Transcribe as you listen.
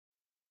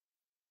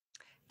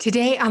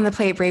Today on the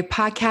Play It Brave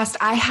podcast,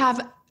 I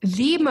have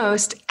the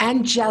most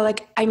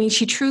angelic,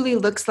 she truly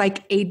looks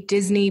like a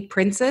Disney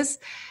princess.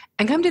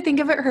 And come to think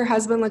of it, her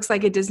husband looks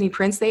like a Disney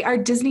prince. They are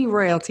Disney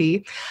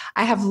royalty.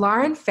 I have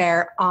Lauren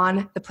Fair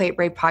on the Play It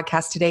Brave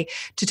podcast today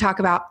to talk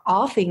about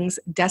all things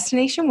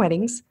destination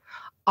weddings,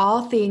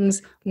 all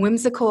things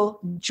whimsical,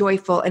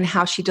 joyful, and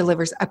how she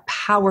delivers a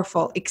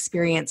powerful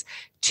experience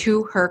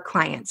to her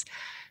clients.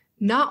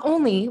 Not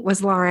only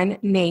was Lauren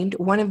named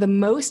one of the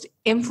most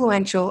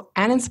influential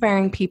and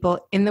inspiring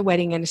people in the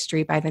wedding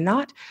industry by The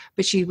Knot,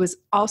 but she was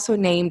also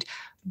named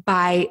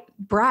by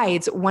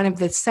Brides one of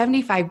the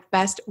 75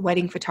 best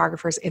wedding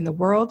photographers in the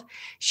world.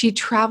 She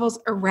travels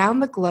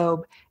around the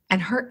globe,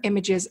 and her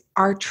images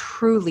are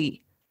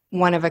truly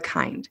one of a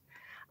kind.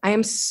 I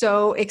am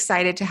so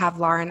excited to have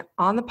Lauren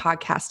on the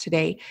podcast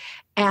today.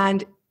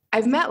 And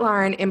I've met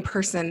Lauren in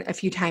person a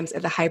few times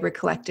at the Hybrid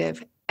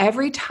Collective.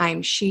 Every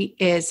time she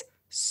is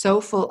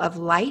so full of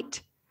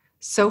light,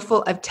 so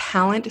full of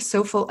talent,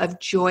 so full of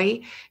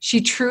joy. She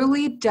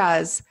truly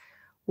does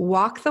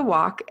walk the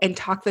walk and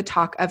talk the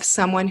talk of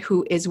someone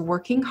who is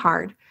working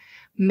hard,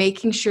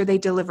 making sure they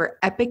deliver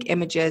epic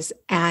images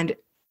and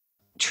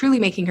truly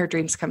making her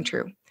dreams come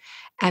true.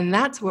 And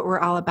that's what we're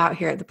all about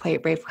here at the Play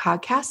It Brave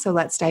podcast. So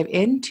let's dive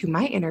into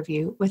my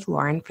interview with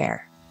Lauren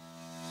Fair.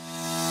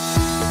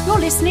 You're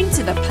listening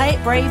to the Play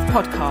It Brave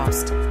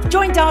podcast.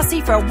 Join Darcy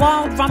for a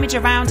wild rummage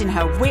around in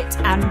her wit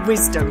and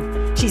wisdom.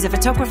 She's a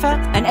photographer,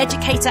 an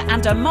educator,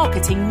 and a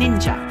marketing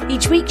ninja.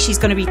 Each week, she's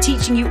going to be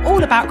teaching you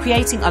all about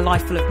creating a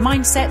life full of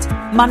mindset,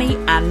 money,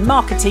 and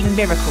marketing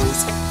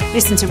miracles.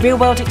 Listen to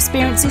real-world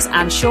experiences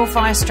and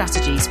surefire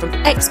strategies from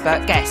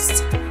expert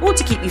guests, all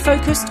to keep you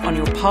focused on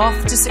your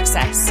path to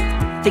success.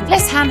 Think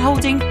less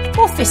hand-holding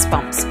or fist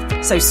bumps.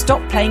 So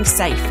stop playing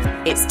safe.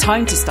 It's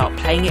time to start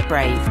playing it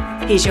brave.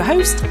 Here's your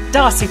host,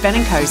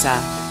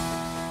 DArcyBenincosa.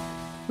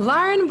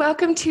 Lauren,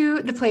 welcome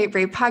to the Play It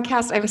Brave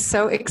podcast. I'm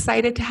so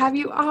excited to have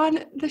you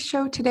on the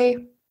show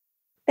today.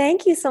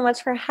 Thank you so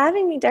much for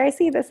having me,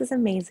 Darcy. This is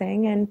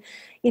amazing. And,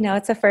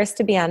 it's a first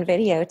to be on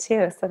video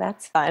too, so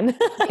that's fun.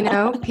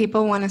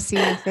 People want to see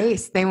your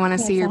face. They want to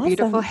see your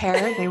beautiful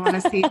hair. They want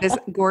to see this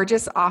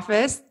gorgeous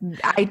office.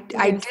 I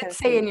did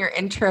say in your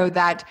intro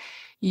that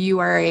you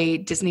are a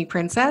Disney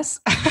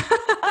princess.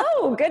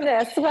 Oh,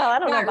 goodness. Well, I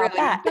don't know about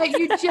that. But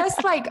you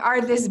just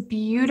are this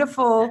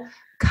beautiful,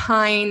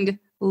 kind,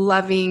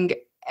 loving,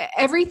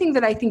 everything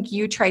that I think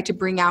you try to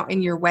bring out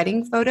in your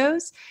wedding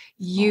photos,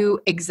 you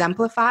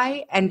exemplify.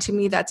 And to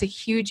me, that's a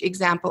huge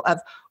example of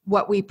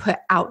what we put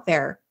out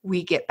there,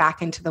 we get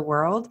back into the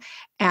world.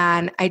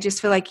 And I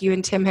just feel like you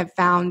and Tim have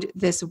found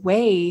this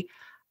way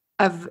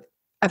of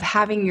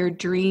having your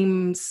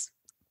dreams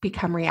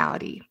become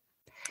reality.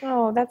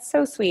 Oh, that's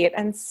so sweet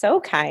and so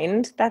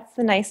kind. That's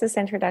the nicest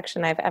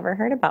introduction I've ever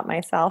heard about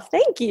myself.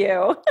 Thank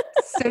you.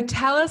 So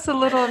tell us a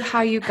little of how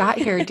you got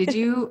here.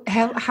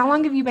 How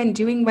long have you been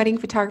doing wedding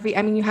photography?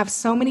 You have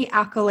so many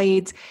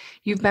accolades.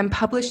 You've been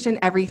published in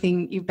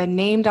everything. You've been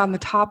named on the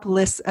top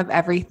lists of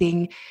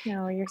everything.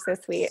 No, you're so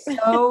sweet.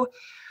 So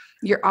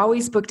you're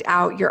always booked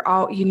out.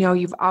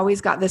 You've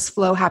always got this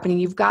flow happening.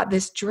 You've got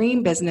this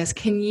dream business.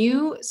 Can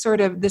you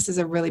this is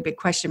a really big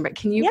question, but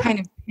can you kind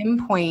of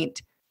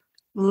pinpoint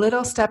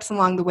little steps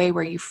along the way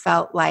where you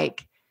felt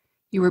like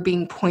you were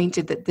being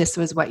pointed that this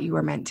was what you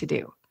were meant to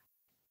do?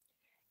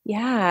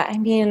 Yeah,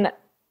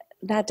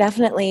 that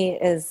definitely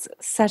is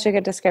such a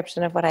good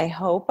description of what I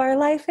hope our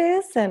life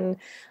is and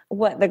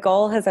what the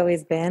goal has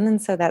always been.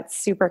 And so that's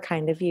super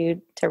kind of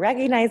you to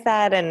recognize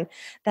that. And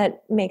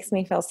that makes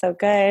me feel so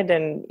good.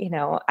 And,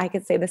 I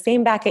could say the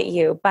same back at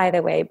you. By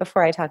the way,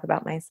 before I talk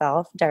about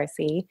myself,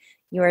 Darcy,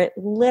 you are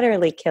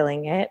literally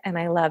killing it. And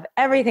I love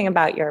everything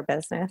about your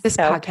business. This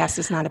podcast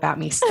is not about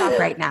me. Stop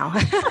right now.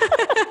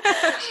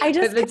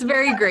 It's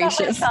very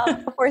gracious.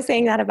 Before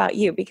saying that about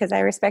you, because I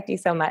respect you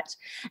so much.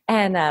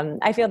 And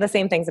I feel the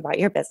same things about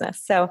your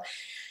business. So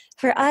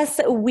for us,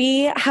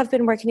 we have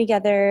been working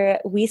together.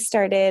 We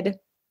started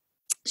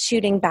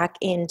shooting back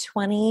in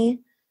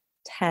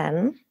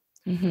 2010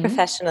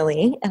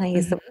 professionally. And I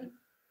use the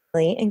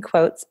in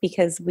quotes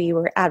because we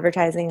were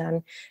advertising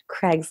on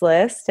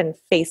Craigslist and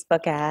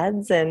Facebook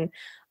ads and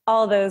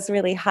all those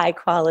really high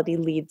quality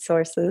lead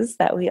sources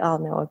that we all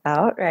know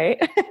about, right?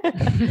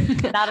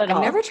 Not at all.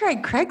 I've never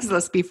tried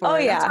Craigslist before. Oh,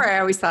 yeah. That's where I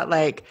always thought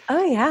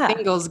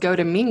singles go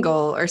to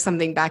mingle or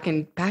something back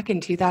in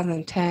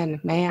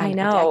 2010. Man, I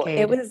know.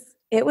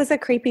 It was a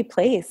creepy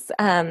place.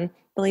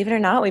 Believe it or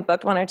not, we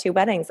booked 1 or 2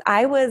 weddings.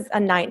 I was a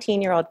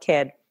 19-year-old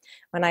kid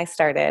when I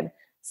started.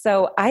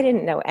 So I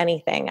didn't know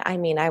anything.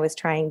 I was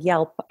trying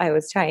Yelp.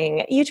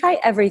 You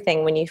try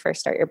everything when you first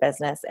start your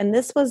business. And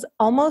this was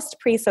almost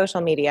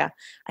pre-social media.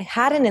 I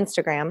had an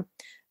Instagram,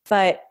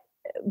 but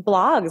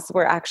blogs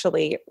were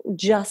actually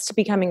just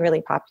becoming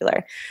really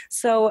popular.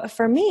 So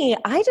for me,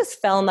 I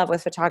just fell in love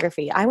with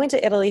photography. I went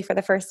to Italy for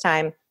the first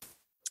time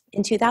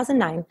in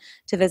 2009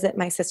 to visit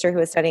my sister who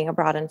was studying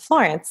abroad in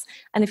Florence.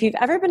 And if you've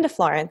ever been to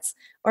Florence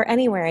or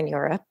anywhere in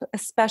Europe,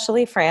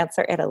 especially France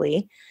or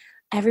Italy,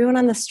 everyone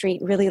on the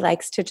street really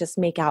likes to just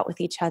make out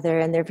with each other,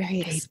 and they're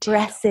very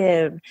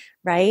expressive,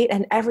 right?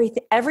 And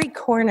every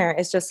corner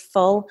is just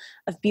full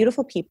of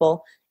beautiful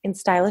people in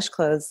stylish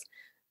clothes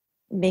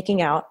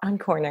making out on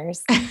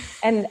corners.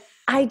 And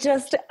I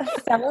just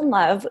fell in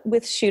love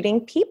with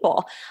shooting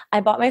people.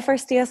 I bought my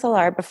first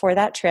DSLR before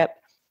that trip,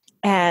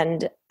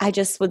 and I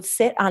just would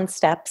sit on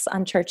steps,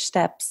 on church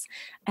steps,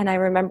 and I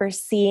remember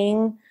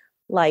seeing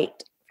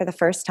light for the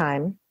first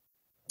time,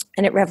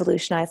 and it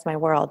revolutionized my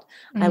world.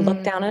 I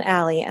looked down an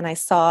alley and I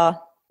saw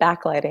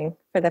backlighting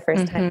for the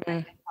first time.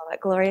 I saw that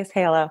glorious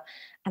halo,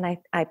 and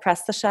I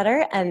pressed the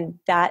shutter, and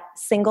that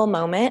single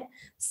moment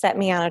set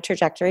me on a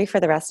trajectory for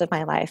the rest of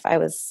my life. I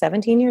was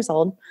 17 years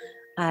old.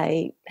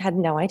 I had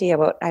no idea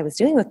what I was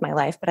doing with my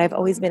life, but I've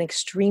always been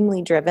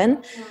extremely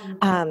driven.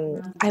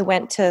 I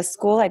went to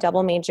school. I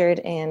double majored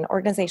in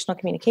organizational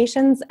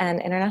communications and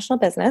international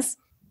business,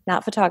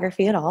 not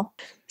photography at all.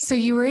 So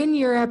you were in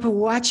Europe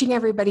watching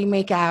everybody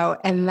make out,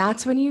 and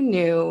that's when you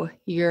knew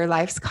your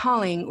life's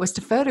calling was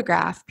to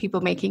photograph people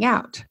making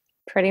out.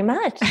 Pretty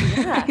much.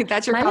 Yeah.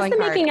 That's your Mine calling was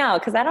the card. making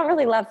out, because I don't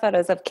really love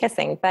photos of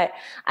kissing, but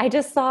I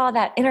just saw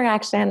that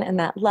interaction and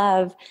that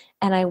love,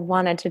 and I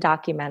wanted to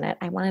document it.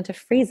 I wanted to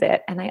freeze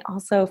it. And I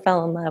also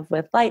fell in love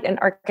with light and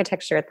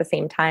architecture at the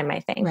same time,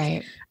 I think,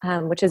 right.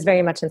 Which has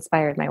very much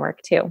inspired my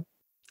work too.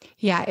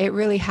 Yeah, it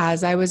really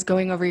has. I was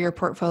going over your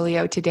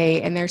portfolio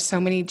today, and there's so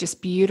many just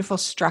beautiful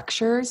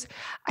structures.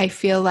 I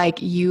feel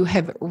like you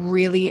have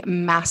really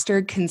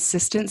mastered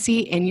consistency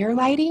in your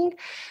lighting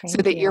so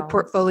that your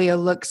portfolio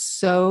looks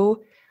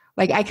so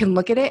like I can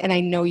look at it and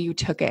I know you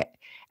took it.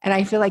 And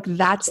I feel like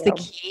that's the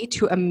key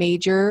to a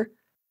major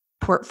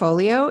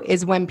portfolio,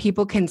 is when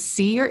people can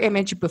see your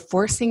image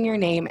before seeing your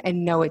name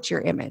and know it's your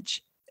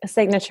image. A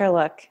signature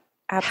look.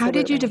 Absolutely. How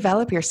did you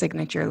develop your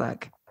signature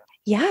look?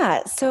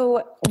 Yeah.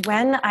 So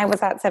when I was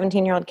that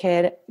 17-year-old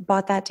kid,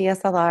 bought that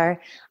DSLR,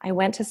 I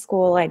went to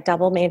school. I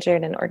double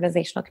majored in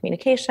organizational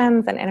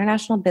communications and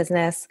international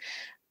business.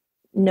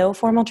 No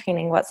formal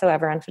training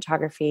whatsoever on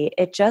photography.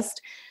 It just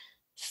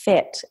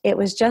fit. It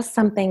was just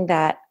something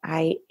that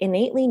I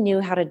innately knew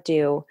how to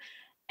do.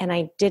 And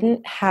I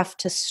didn't have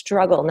to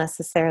struggle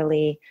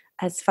necessarily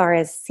as far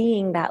as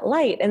seeing that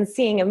light and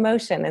seeing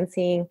emotion and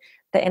seeing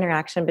the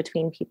interaction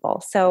between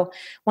people. So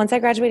once I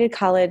graduated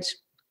college,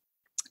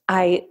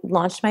 I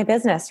launched my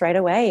business right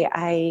away.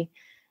 I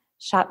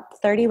shot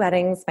 30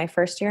 weddings my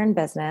first year in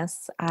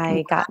business.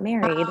 I got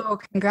married. Oh,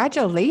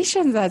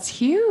 congratulations. That's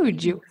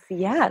huge.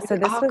 Yeah. So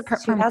this was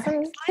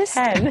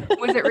 2010.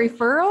 Was it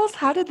referrals?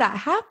 How did that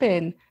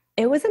happen?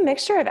 It was a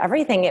mixture of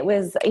everything. It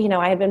was,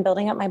 I had been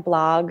building up my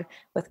blog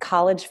with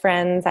college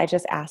friends. I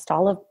just asked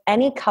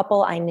any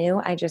couple I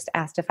knew, I just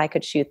asked if I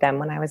could shoot them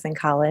when I was in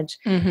college.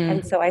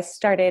 And so I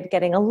started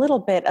getting a little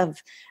bit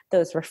of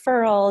those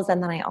referrals.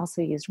 And then I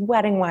also used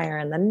wedding wire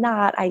and the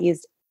knot. I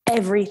used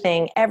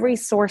everything, every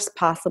source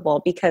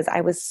possible, because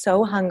I was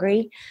so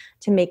hungry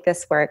to make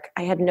this work.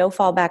 I had no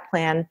fallback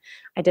plan.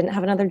 I didn't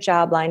have another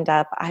job lined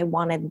up. I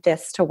wanted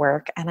this to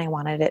work, and I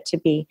wanted it to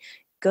be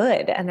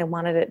good. And I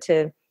wanted it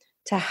to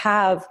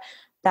have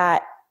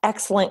that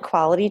excellent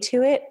quality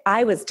to it.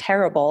 I was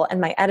terrible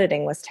and my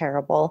editing was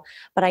terrible,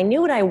 but I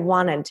knew what I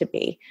wanted to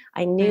be.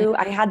 I knew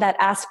I had that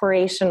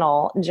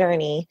aspirational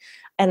journey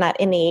and that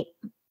innate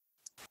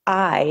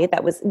eye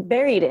that was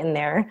buried in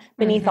there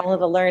beneath all of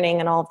the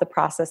learning and all of the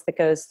process that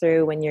goes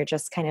through when you're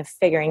just kind of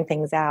figuring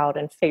things out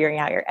and figuring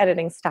out your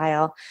editing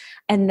style.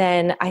 And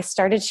then I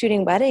started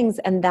shooting weddings,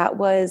 and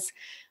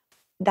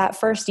that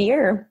first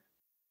year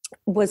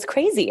was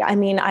crazy. I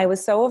mean, I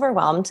was so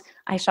overwhelmed.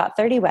 I shot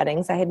 30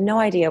 weddings. I had no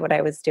idea what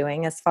I was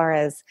doing as far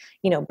as,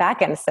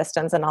 back-end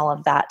systems and all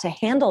of that to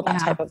handle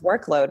that type of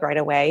workload right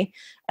away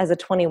as a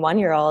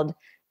 21-year-old.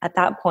 At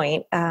that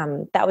point,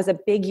 that was a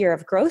big year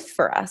of growth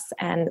for us.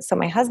 And so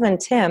my husband,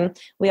 Tim,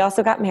 we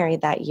also got married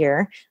that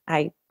year.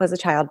 I was a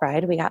child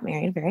bride. We got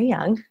married very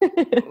young.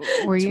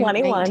 Were you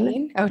 21?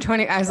 19? Oh,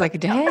 20. I was like,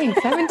 dang,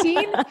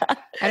 17?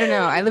 I don't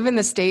know. I live in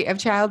the state of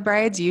child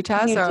brides,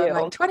 Utah. You so do.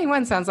 like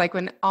 21 sounds like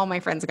when all my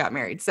friends got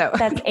married. So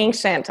That's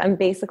ancient. I'm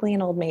basically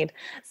an old maid.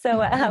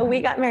 So we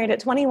got married at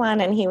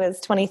 21 and he was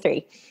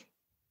 23.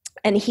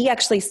 And he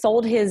actually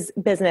sold his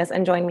business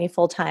and joined me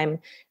full time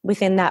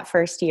within that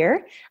first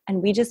year.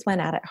 And we just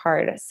went at it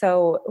hard.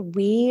 So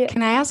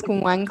Can I ask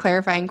one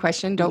clarifying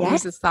question? Don't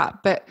lose this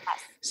thought. But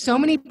so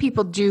many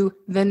people do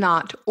the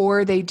knot,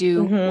 or they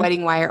do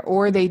wedding wire,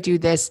 or they do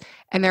this,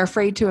 and they're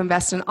afraid to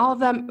invest in all of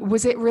them.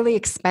 Was it really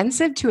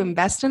expensive to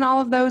invest in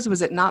all of those?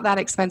 Was it not that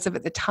expensive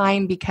at the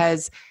time?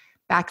 Because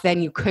back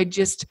then you could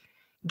just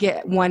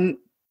get one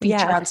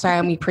feature on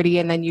Style Me Pretty,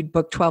 and then you'd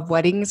book 12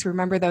 weddings.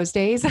 Remember those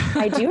days?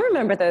 I do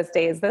remember those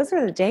days. Those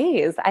were the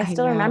days. I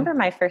still remember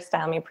my first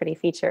Style Me Pretty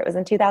feature. It was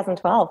in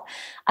 2012.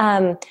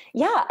 No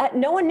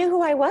one knew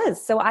who I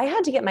was. So I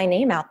had to get my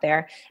name out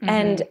there.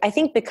 And I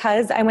think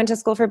because I went to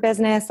school for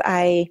business,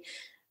 I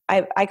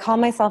I call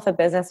myself a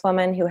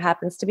businesswoman who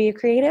happens to be a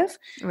creative,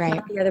 Right.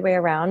 not the other way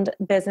around.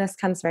 Business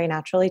comes very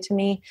naturally to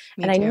me.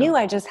 Me And I too. knew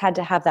I just had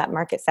to have that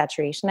market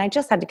saturation. I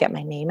just had to get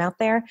my name out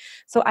there.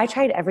 So I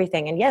tried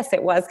everything. And yes,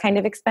 it was kind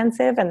of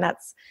expensive. And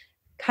that's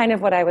kind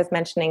of what I was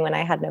mentioning when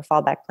I had no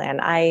fallback plan.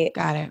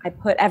 Got it. I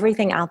put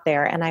everything out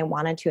there and I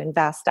wanted to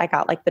invest. I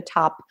got like the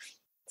top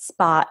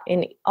spot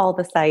in all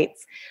the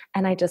sites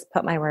and I just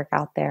put my work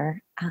out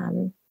there.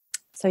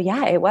 So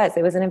yeah, it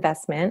was an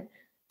investment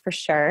for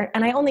sure.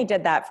 And I only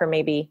did that for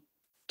maybe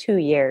 2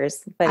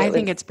 years, but I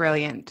think it's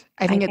brilliant.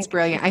 I think it's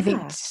brilliant. Yeah. I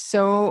think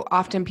so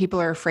often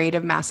people are afraid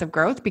of massive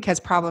growth because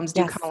problems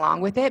do come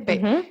along with it, but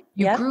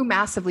you grew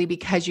massively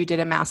because you did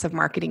a massive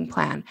marketing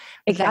plan.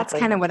 Exactly. That's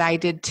kind of what I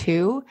did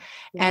too.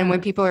 Yeah. And when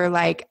people are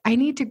like, I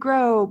need to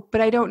grow,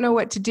 but I don't know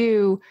what to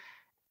do.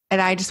 And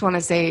I just want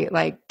to say,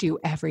 like, do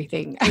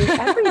everything. Do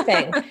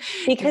everything.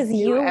 Because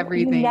you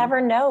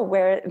never know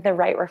where the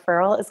right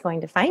referral is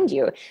going to find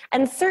you.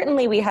 And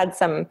certainly we had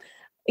some,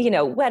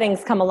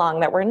 weddings come along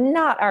that were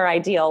not our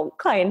ideal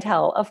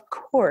clientele, of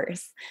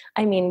course.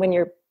 I mean, when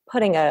you're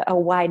putting a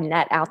wide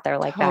net out there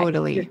like that,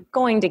 you're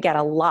going to get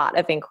a lot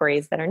of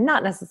inquiries that are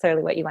not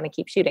necessarily what you want to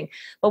keep shooting.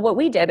 But what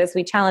we did is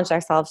we challenged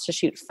ourselves to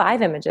shoot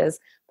 5 images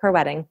per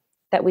wedding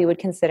that we would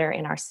consider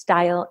in our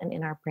style and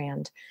in our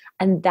brand.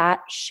 And that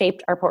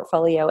shaped our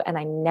portfolio. And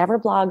I never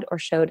blogged or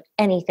showed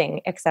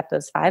anything except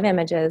those 5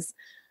 images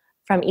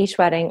from each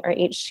wedding or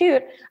each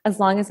shoot, as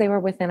long as they were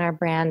within our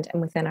brand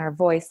and within our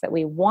voice that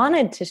we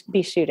wanted to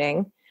be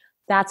shooting.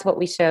 That's what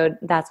we showed.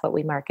 That's what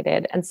we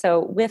marketed. And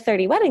so with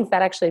 30 weddings,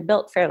 that actually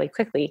built fairly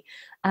quickly.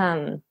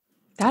 That's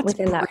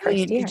within that first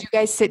year. Did you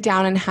guys sit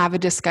down and have a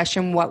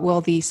discussion? What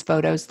will these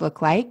photos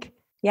look like?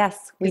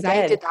 Yes, we did.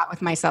 I did that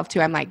with myself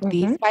too. I'm like,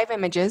 these 5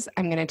 images,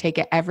 I'm going to take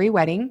it every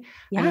wedding.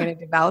 Yeah. I'm going to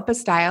develop a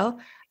style.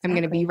 I'm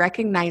going to be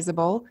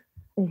recognizable.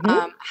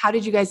 How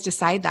did you guys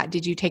decide that?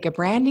 Did you take a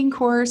branding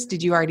course?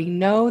 Did you already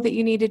know that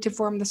you needed to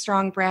form the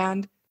strong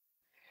brand?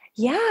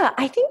 Yeah,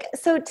 I think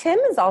so. Tim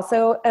is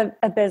also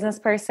a business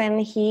person.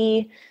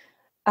 He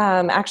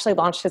actually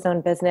launched his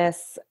own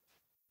business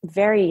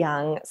very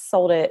young,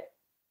 sold it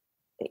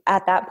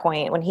at that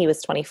point when he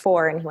was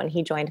 24. And when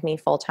he joined me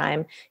full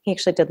time, he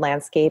actually did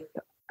landscape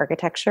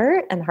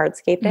architecture and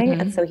hardscaping.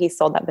 And so he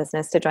sold that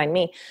business to join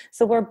me.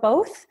 So we're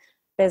both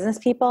business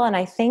people. And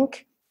I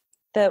think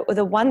the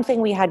one thing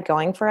we had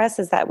going for us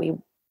is that we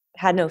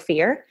had no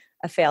fear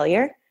of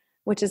failure,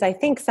 which is, I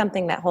think,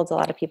 something that holds a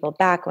lot of people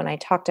back. When I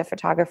talk to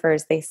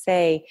photographers, they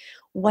say,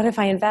 what if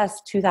I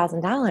invest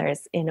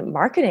 $2,000 in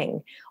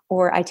marketing,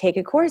 or I take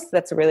a course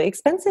that's really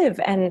expensive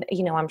and,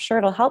 I'm sure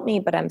it'll help me,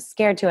 but I'm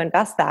scared to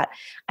invest that.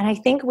 And I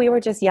think we were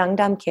just young,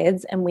 dumb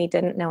kids and we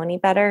didn't know any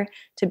better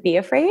to be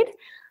afraid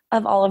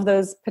of all of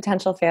those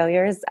potential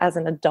failures as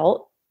an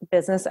adult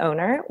business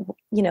owner.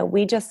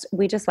 We just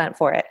went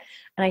for it.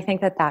 And I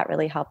think that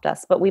really helped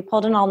us. But we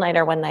pulled an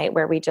all-nighter one night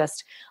where we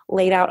just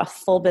laid out a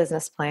full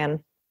business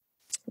plan.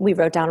 We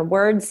wrote down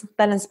words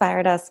that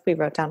inspired us. We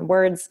wrote down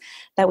words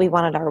that we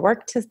wanted our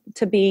work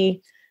to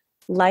be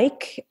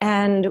like.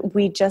 And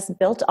we just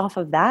built off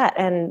of that.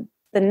 And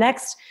the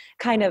next,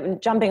 kind of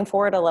jumping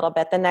forward a little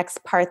bit, the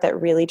next part that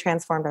really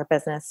transformed our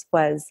business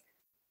was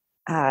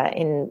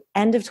in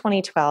end of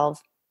 2012,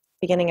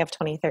 beginning of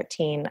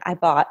 2013, I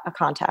bought a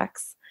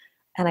contacts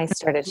and I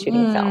started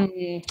shooting film.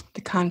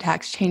 The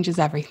contacts changes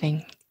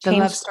everything. The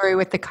love story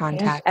with the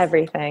contacts.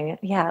 Everything.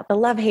 Yeah. The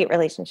love-hate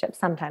relationship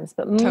sometimes,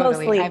 but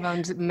totally. mostly. I've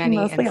owned many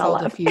and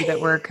sold a few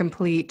that were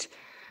complete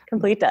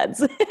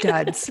duds.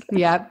 Duds.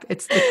 Yep.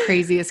 It's the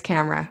craziest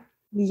camera.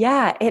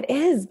 Yeah, it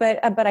is. But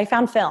I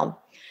found film.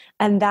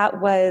 And that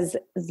was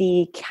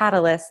the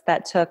catalyst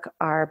that took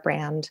our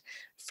brand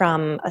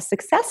from a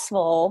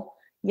successful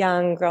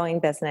young growing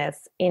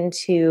business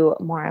into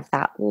more of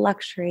that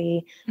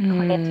luxury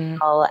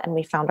clientele. And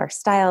we found our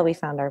style, we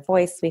found our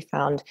voice, we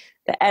found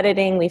the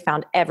editing, we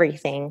found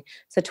everything.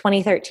 So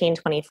 2013,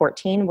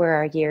 2014 were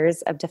our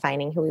years of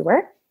defining who we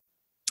were.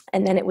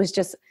 And then it was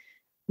just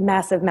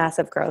massive,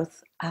 massive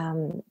growth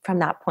from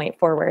that point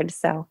forward.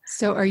 So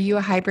are you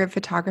a hybrid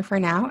photographer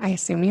now? I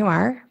assume you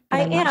are.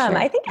 I am. Sure.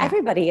 I think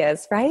everybody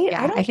is, right?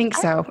 Yeah, I think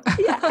so.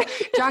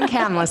 John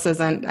Camless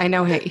isn't. I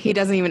know he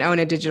doesn't even own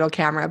a digital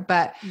camera,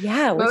 but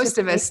most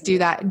of us do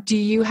that. Do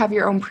you have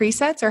your own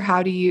presets, or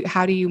how do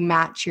you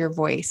match your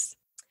voice?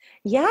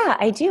 Yeah,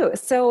 I do.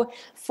 So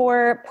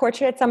for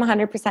portraits, I'm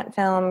 100%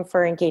 film.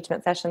 For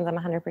engagement sessions, I'm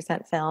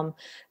 100% film.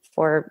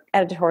 For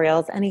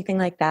editorials, anything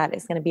like that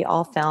is going to be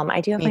all film.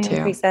 I do have my own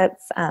presets,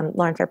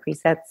 learn for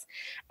presets.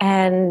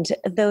 And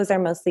those are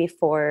mostly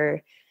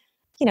for,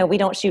 we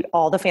don't shoot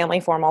all the family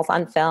formals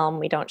on film.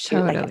 We don't shoot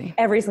like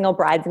every single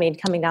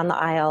bridesmaid coming down the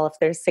aisle. If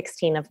there's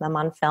 16 of them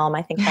on film,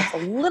 I think that's a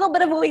little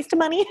bit of a waste of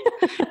money.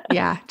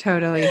 Yeah,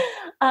 totally.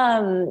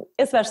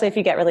 Especially if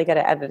you get really good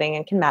at editing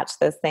and can match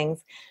those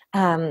things.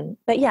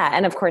 But yeah,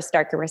 and of course,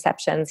 darker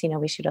receptions,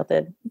 we shoot all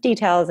the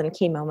details and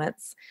key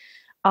moments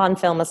on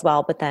film as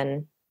well. But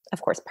then,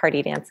 of course,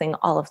 party dancing,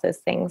 all of those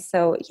things.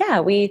 So yeah,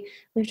 we've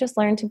just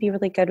learned to be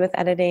really good with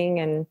editing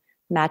and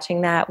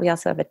matching that. We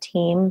also have a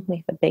team. We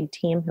have a big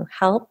team who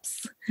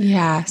helps.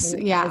 Yes.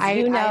 And Yeah.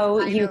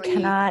 as you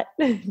cannot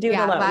do it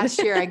alone.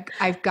 Last year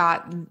I've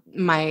got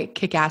my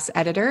kick-ass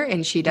editor,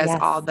 and she does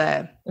all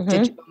the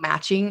digital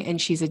matching,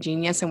 and she's a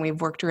genius, and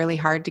we've worked really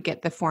hard to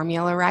get the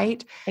formula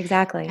right.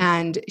 Exactly.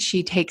 And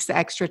she takes the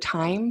extra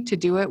time to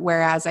do it.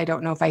 Whereas I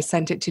don't know if I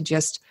sent it to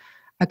just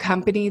a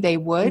company, they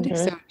would.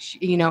 So,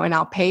 and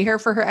I'll pay her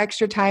for her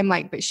extra time.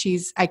 But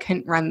I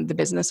couldn't run the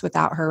business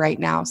without her right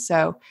now.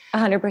 So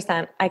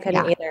 100%. I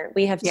couldn't either.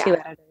 We have 2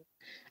 editors,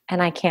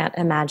 and I can't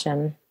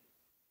imagine.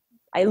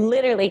 I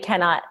literally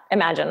cannot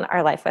imagine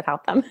our life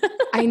without them.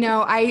 I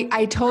know.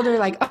 I told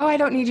her I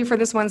don't need you for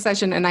this one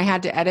session, and I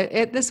had to edit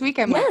it this week.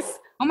 I'm like,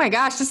 oh my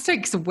gosh, this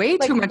takes way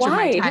too much of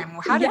my time.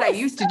 How did I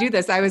used to do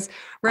this? I was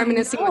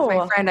reminiscing with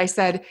my friend. I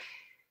said,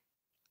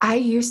 I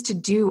used to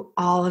do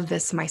all of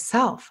this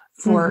myself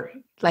for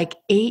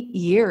 8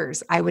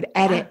 years. I would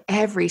edit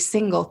every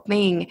single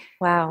thing.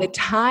 Wow. The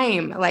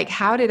time,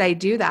 how did I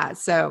do that?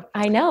 So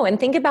I know. And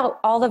think about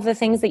all of the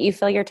things that you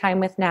fill your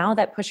time with now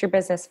that push your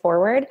business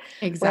forward.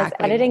 Exactly. Whereas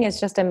editing is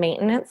just a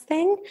maintenance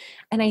thing.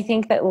 And I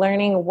think that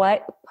learning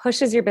what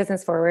pushes your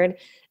business forward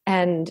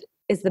and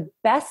is the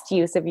best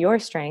use of your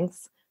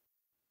strengths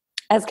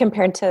as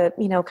compared to,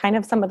 kind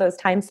of some of those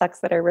time sucks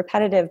that are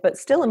repetitive, but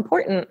still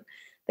important,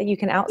 that you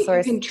can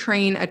outsource. You can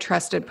train a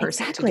trusted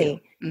person to do.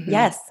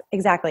 Yes,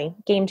 exactly.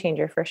 Game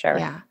changer for sure.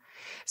 Yeah.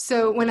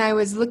 So when I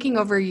was looking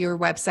over your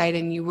website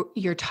and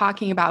you're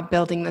talking about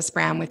building this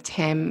brand with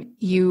Tim,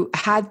 you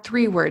had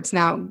 3 words.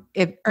 Now,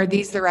 are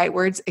these the right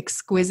words?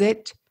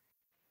 Exquisite,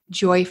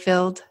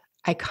 joy-filled,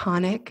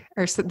 iconic?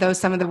 Are those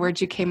some of the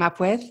words you came up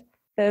with?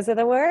 Those are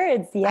the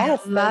words. Yes.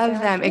 I love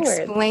them.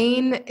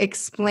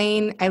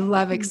 Explain. I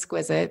love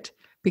exquisite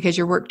because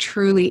your work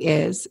truly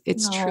is.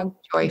 It's truly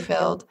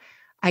joy-filled.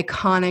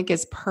 Iconic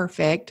is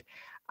perfect.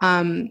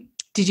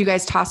 Did you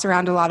guys toss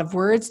around a lot of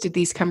words? Did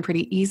these come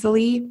pretty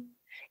easily?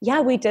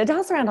 Yeah, we did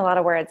toss around a lot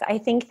of words. I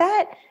think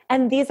that,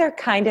 and these are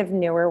kind of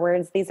newer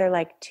words. These are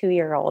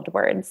 2-year-old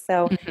words.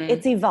 So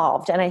it's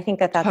evolved. And I think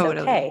that that's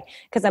okay.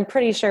 Because I'm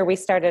pretty sure we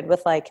started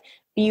with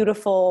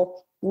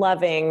beautiful,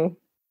 loving,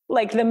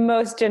 the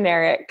most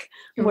generic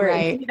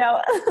words,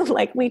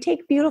 right. We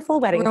take beautiful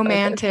wedding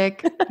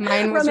romantic. Photos.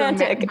 Mine was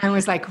romantic. Mine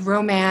was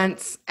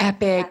romance,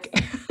 epic.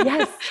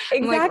 Yes,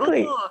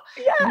 exactly.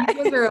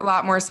 These are a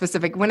lot more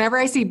specific. Whenever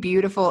I see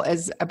beautiful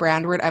as a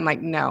brand word, I'm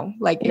no.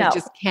 It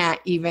just can't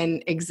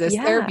even exist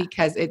there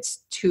because it's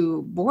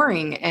too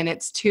boring and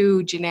it's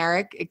too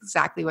generic.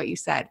 Exactly what you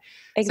said.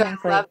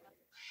 Exactly. So I love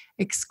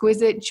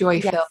exquisite,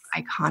 joy-filled,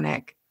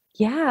 iconic.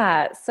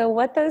 Yeah. So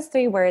what those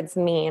 3 words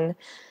mean,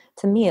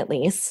 to me at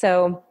least.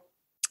 So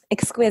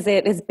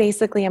exquisite is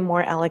basically a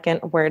more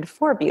elegant word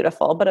for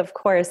beautiful. But of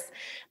course,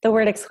 the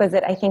word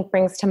exquisite, I think,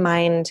 brings to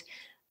mind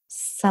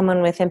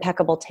someone with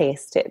impeccable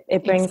taste.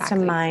 It brings to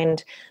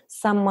mind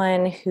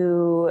someone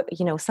who,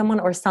 someone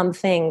or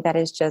something that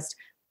is just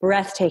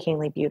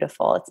breathtakingly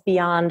beautiful. It's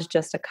beyond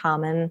just a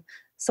common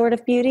sort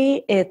of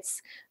beauty.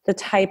 It's the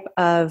type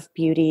of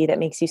beauty that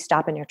makes you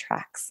stop in your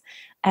tracks.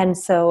 And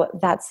so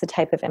that's the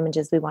type of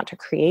images we want to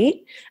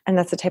create. And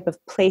that's the type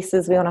of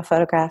places we want to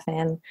photograph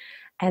in.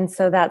 And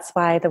so that's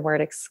why the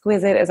word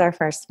exquisite is our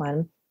first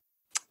one.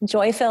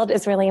 Joy-filled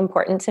is really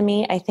important to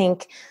me. I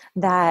think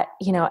that,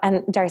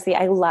 and Darcy,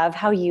 I love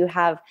how you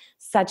have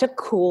such a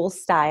cool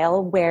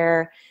style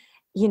where,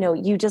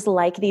 you just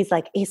like these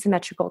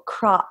asymmetrical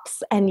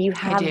crops and you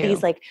have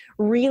these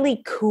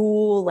really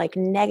cool,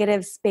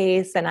 negative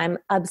space, and I'm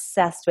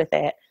obsessed with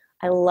it.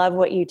 I love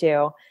what you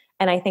do.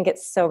 And I think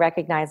it's so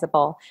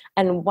recognizable.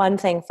 And one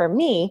thing for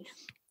me,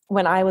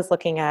 when I was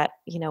looking at,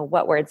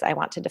 what words I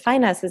want to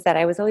define us, is that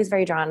I was always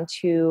very drawn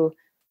to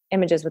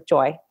images with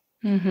joy.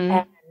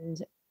 And,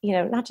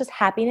 not just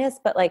happiness,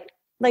 but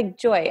like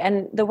joy.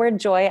 And the word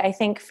joy, I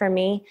think for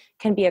me,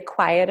 can be a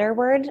quieter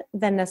word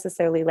than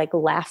necessarily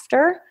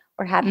laughter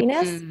or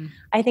happiness.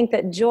 I think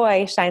that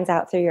joy shines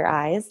out through your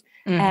eyes.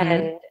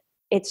 And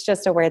it's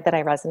just a word that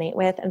I resonate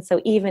with. And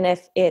so even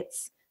if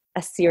it's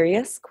a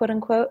serious, quote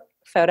unquote,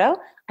 photo,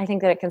 I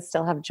think that it can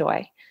still have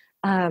joy.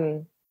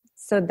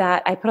 So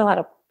that I put a lot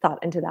of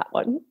thought into that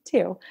one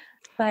too.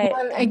 But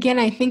again,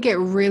 I think it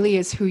really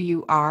is who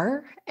you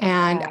are.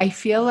 And I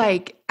feel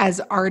like as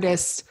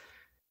artists,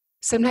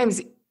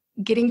 sometimes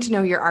getting to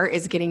know your art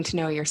is getting to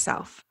know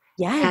yourself.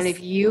 Yes. And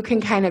if you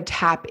can kind of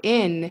tap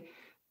in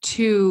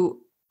to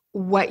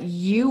what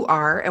you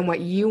are and what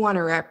you want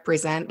to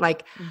represent,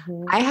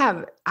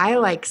 I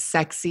like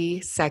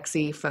sexy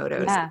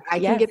photos. Yeah. I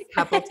can get a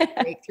couple to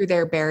break through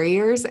their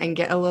barriers and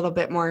get a little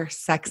bit more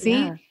sexy.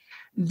 Yeah.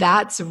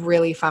 That's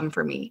really fun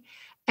for me.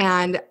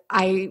 And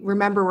I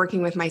remember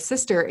working with my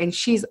sister, and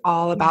she's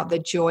all about the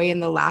joy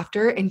and the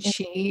laughter. And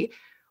she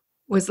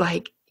was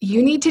like,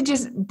 you need to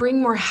just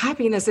bring more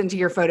happiness into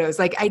your photos.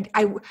 I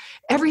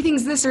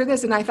everything's this or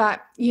this. And I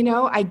thought,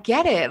 I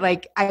get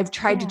it. I've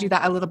tried to do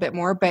that a little bit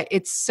more, but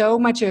it's so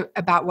much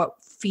about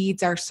what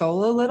feeds our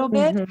soul a little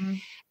bit.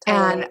 Totally.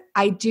 And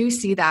I do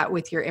see that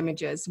with your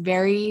images.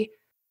 Very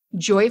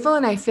joyful.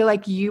 And I feel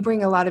like you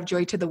bring a lot of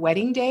joy to the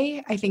wedding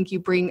day. I think you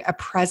bring a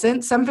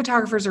presence. Some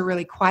photographers are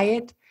really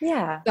quiet.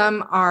 Yeah.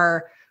 Some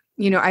are,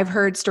 I've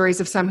heard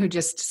stories of some who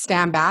just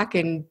stand back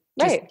and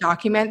just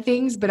document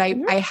things. But I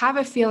have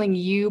a feeling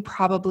you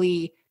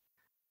probably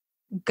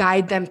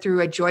guide them through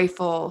a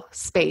joyful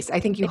space. I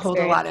think you hold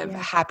a lot of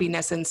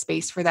happiness and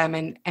space for them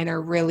and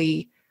are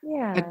really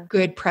a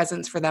good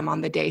presence for them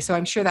on the day. So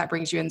I'm sure that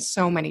brings you in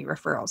so many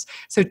referrals.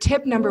 So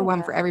tip number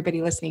one for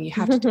everybody listening, you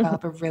have to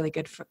develop a really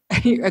good,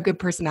 a good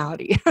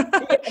personality.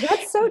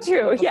 That's so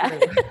true. Yeah.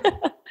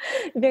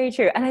 Very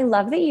true. And I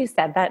love that you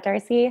said that,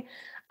 Darcy,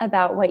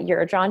 about what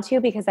you're drawn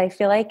to, because I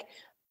feel like,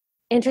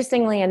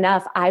 interestingly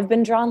enough, I've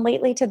been drawn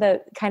lately to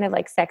the kind of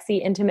like sexy,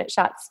 intimate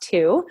shots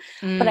too.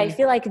 But I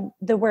feel like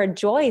the word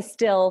joy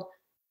still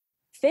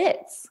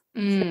fits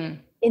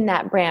in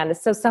that brand.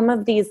 So some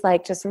of these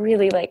like just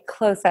really like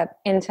close up,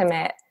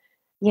 intimate,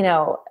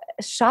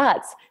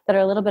 shots that are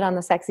a little bit on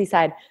the sexy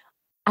side,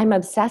 I'm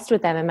obsessed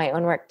with them in my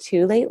own work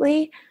too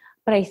lately.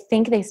 But I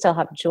think they still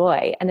have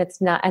joy. And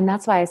it's not, and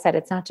that's why I said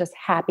it's not just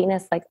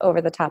happiness, like over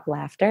the top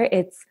laughter.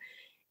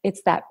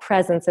 It's that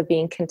presence of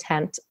being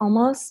content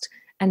almost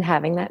and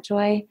having that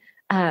joy.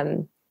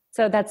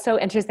 So that's so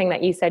interesting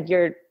that you said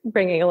you're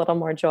bringing a little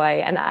more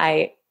joy, and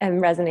I am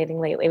resonating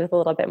lately with a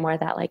little bit more of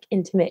that like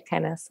intimate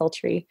kind of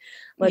sultry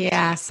look.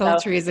 Yeah,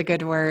 sultry is a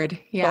good word.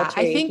 Yeah,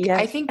 sultry,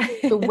 I think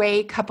the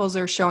way couples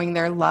are showing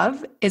their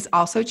love is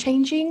also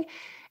changing.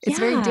 It's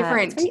very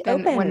different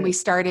than when we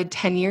started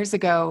 10 years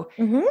ago.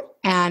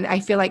 And I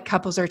feel like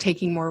couples are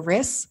taking more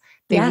risks.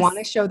 They want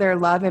to show their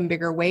love in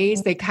bigger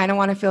ways. They kind of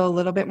want to feel a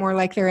little bit more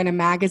like they're in a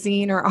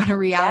magazine or on a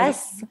reality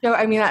show.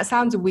 I mean, that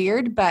sounds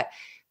weird, but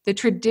the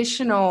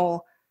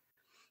traditional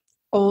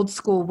old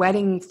school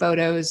wedding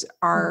photos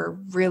are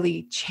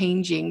really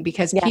changing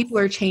because people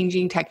are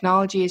changing.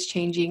 Technology is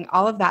changing.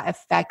 All of that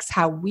affects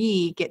how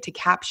we get to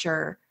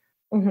capture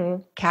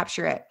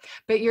it.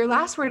 But your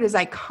last word is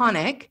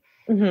iconic.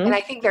 And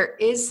I think there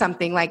is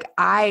something like,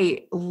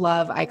 I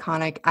love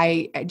iconic.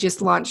 I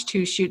just launched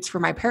 2 shoots for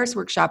my Paris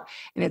workshop,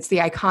 and it's the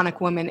iconic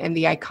woman and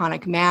the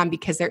iconic man,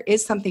 because there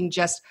is something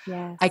just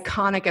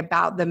iconic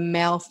about the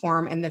male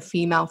form and the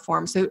female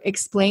form. So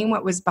explain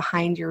what was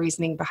behind your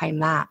reasoning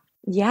behind that.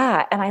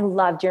 Yeah. And I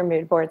loved your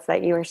mood boards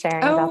that you were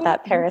sharing about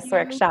that Paris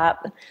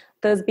workshop.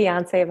 Those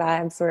Beyonce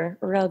vibes were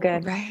real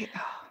good. Right.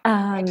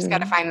 I just got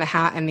to find the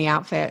hat and the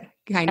outfit.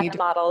 I need to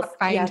models.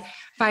 Find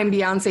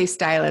Beyonce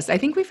stylists. I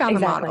think we found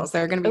the models.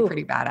 They're going to be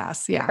pretty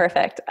badass. Yeah.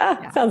 Perfect.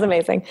 Sounds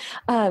amazing.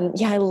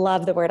 I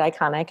love the word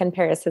iconic, and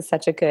Paris is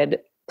such a good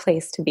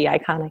place to be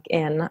iconic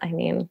in. I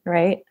mean,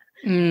 right?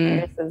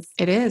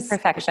 It is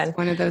perfection. It's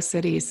one of those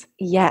cities.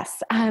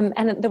 Yes.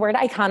 And the word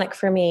iconic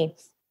for me,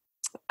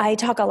 I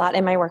talk a lot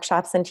in my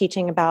workshops and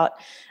teaching about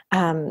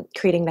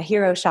creating the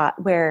hero shot,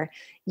 where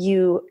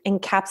you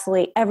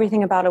encapsulate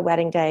everything about a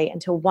wedding day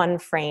into one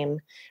frame,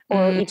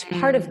 or each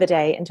part of the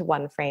day into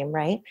one frame,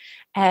 right?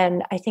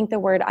 And I think the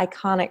word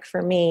iconic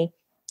for me,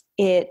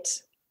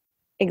 it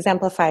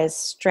exemplifies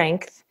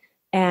strength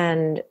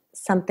and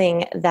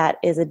something that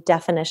is a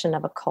definition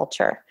of a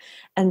culture.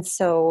 And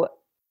so,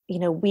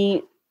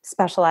 we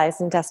specialize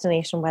in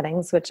destination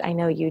weddings, which I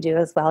know you do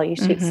as well. You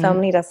shoot so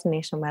many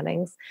destination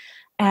weddings.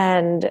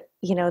 And,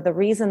 the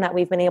reason that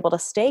we've been able to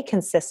stay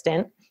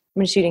consistent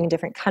when shooting in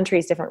different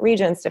countries, different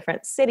regions,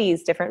 different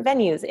cities, different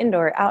venues,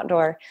 indoor,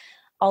 outdoor,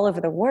 all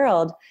over the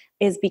world,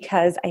 is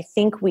because I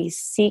think we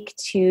seek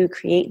to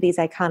create these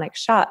iconic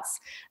shots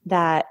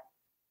that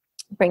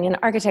bring in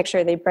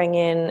architecture. They bring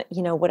in,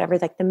 whatever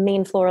like the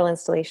main floral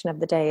installation of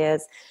the day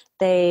is.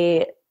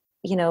 They,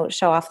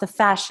 show off the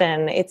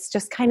fashion. It's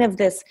just kind of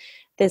this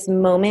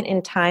moment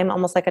in time,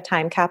 almost like a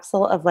time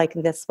capsule of like,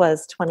 this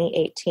was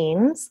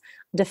 2018's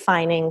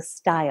defining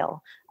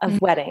style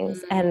of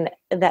weddings, and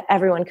that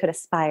everyone could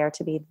aspire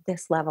to be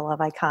this level of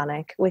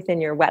iconic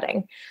within your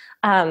wedding.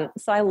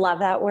 So I love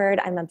that word.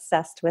 I'm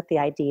obsessed with the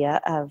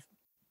idea of,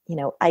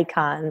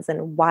 icons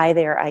and why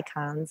they're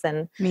icons.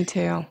 And me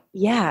too.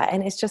 Yeah.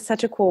 And it's just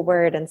such a cool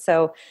word. And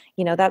so,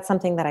 that's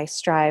something that I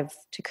strive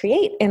to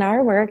create in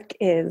our work,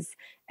 is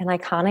an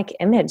iconic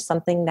image,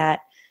 something that,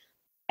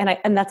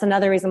 and that's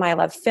another reason why I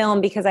love film,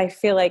 because I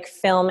feel like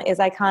film is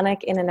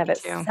iconic in and of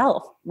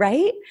itself,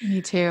 right?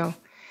 Me too.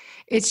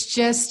 It's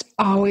just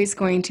always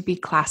going to be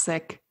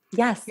classic.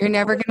 Yes. You're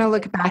never going to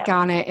look back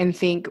on it and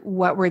think,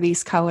 what were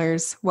these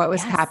colors? What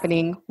was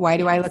happening? Why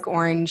do I look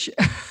orange?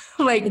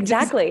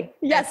 Exactly.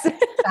 Yes.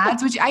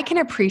 That's which I can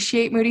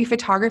appreciate moody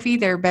photography.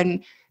 There have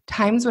been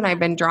times when I've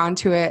been drawn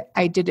to it.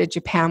 I did a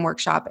Japan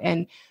workshop,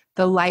 and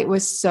the light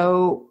was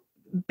so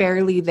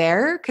barely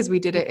there because we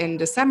did it in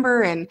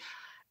December, and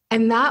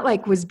that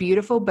like was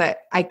beautiful, but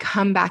I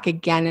come back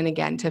again and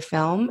again to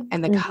film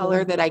and the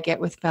color that I get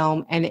with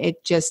film, and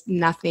it just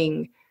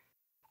nothing.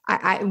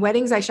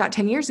 Weddings I shot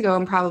 10 years ago,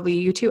 and probably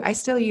you too, I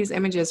still use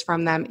images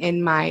from them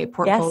in my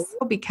portfolio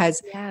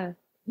because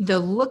the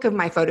look of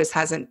my photos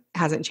hasn't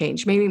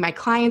changed. Maybe my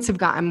clients have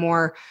gotten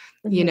more,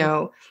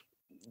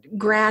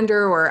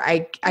 grander, or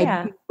I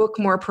book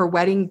more per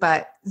wedding,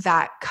 but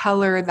that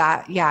color,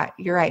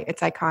 you're right.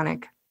 It's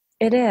iconic.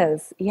 It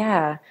is.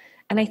 Yeah.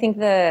 And I think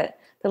the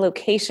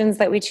locations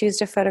that we choose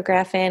to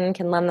photograph in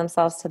can lend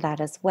themselves to that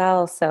as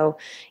well. So,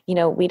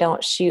 we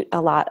don't shoot a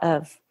lot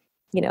of,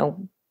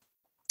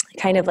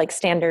 kind of like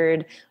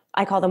standard,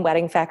 I call them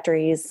wedding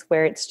factories,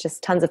 where it's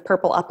just tons of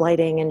purple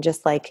uplighting and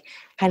just like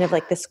kind of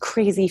like this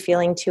crazy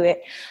feeling to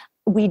it.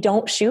 We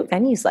don't shoot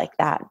venues like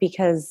that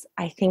because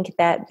I think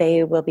that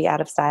they will be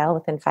out of style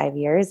within 5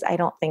 years. I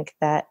don't think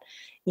that,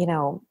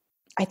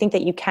 I think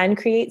that you can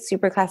create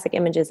super classic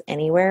images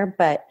anywhere,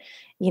 but,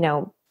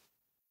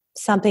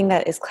 something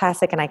that is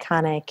classic and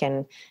iconic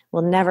and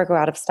will never go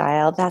out of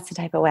style, that's the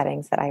type of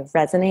weddings that I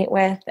resonate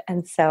with.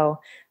 And so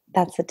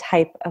that's the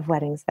type of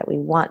weddings that we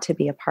want to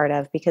be a part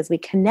of because we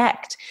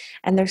connect.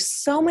 And there's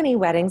so many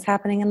weddings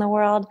happening in the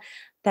world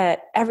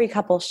that every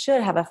couple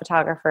should have a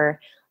photographer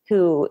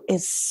who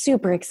is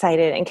super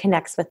excited and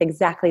connects with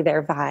exactly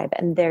their vibe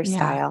and their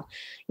style.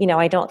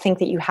 I don't think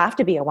that you have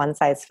to be a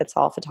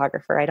one-size-fits-all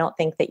photographer. I don't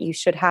think that you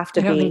should have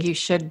to be. I don't think you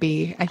should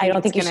be. I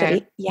don't think you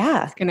should.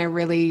 Yeah. It's going to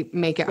really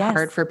make it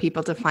hard for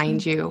people to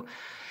find you.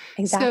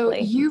 Exactly. So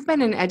you've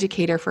been an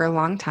educator for a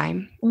long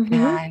time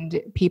and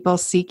people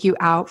seek you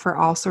out for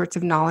all sorts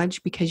of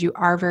knowledge because you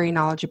are very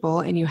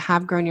knowledgeable and you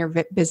have grown your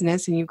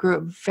business and you grew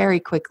it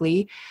very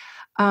quickly.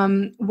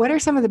 What are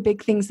some of the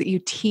big things that you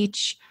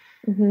teach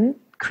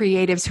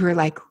creatives who are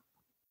like,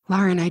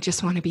 Lauren, I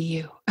just want to be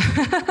you?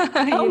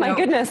 My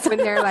goodness. When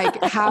they're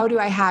like, how do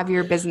I have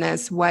your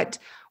business? What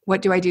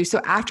do I do?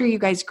 So after you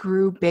guys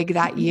grew big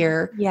that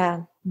year,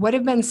 what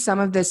have been some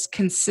of this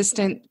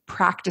consistent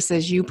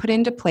practices you put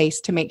into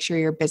place to make sure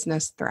your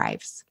business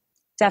thrives?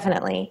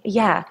 Definitely.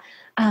 Yeah.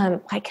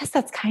 I guess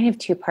that's kind of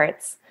two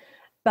parts,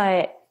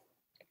 but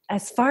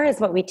as far as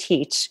what we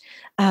teach,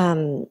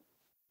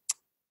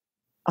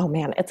 oh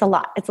man, it's a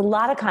lot. It's a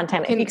lot of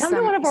content. If you come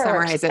to one of our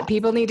summarize it.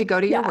 People need to go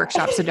to your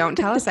workshop, so don't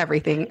tell us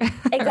everything.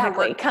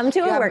 Exactly. Come to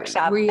a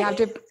workshop. We have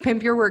to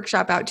pimp your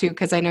workshop out too,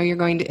 because I know you're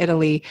going to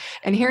Italy.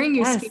 And hearing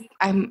you speak,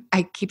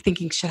 I keep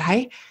thinking, should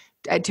I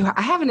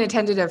haven't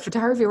attended a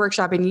photography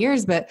workshop in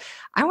years, but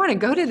I want to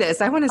go to this.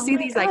 I want to see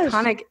these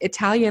iconic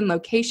Italian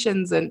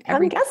locations and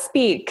everything. Come guest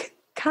speak.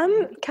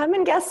 Come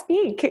and guest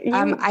speak.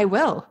 I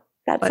will.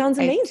 That sounds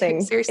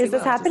amazing. Seriously, is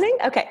this happening?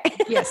 Okay.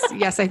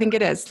 Yes, I think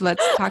it is.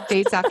 Let's talk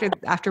dates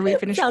after we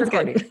finish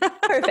recording.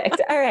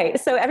 Perfect. All right.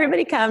 So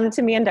everybody come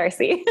to me and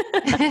Darcy.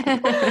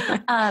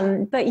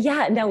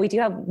 But we do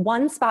have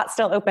one spot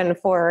still open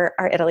for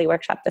our Italy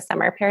workshop this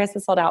summer. Paris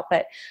is sold out,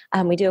 but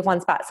we do have one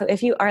spot. So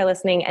if you are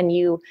listening and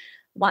you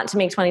want to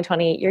make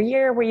 2020 your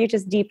year where you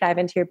just deep dive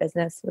into your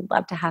business, we'd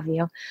love to have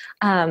you.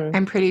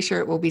 I'm pretty sure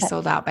it will be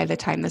sold out by the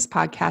time this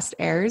podcast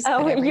airs.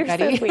 Oh, you're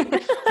so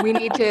sweet. we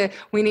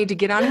need to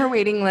get on her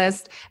waiting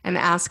list and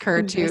ask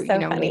her to,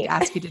 we need to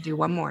ask you to do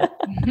one more.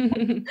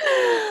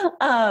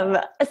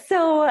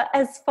 So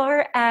as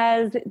far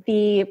as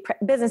the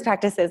business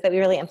practices that we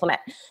really implement.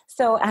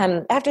 So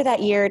after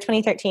that year,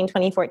 2013,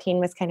 2014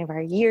 was kind of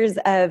our years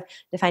of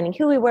defining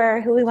who we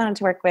were, who we wanted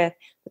to work with,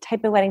 the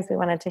type of weddings we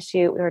wanted to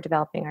shoot. We were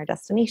developing our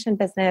destination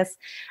business.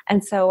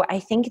 And so I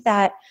think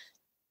that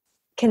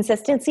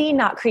consistency,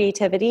 not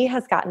creativity,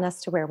 has gotten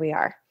us to where we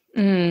are.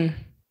 And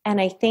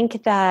I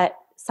think that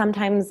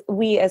sometimes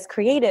we as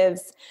creatives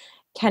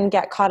can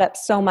get caught up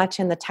so much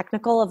in the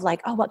technical of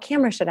like, oh, what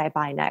camera should I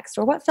buy next?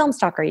 Or what film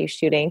stock are you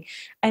shooting?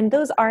 And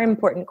those are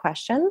important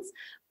questions.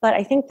 But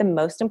I think the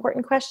most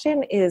important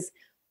question is,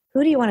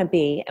 who do you want to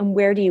be and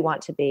where do you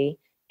want to be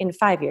in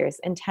 5 years,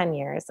 in 10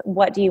 years?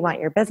 What do you want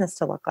your business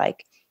to look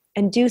like?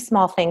 And do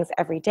small things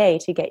every day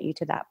to get you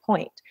to that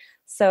point.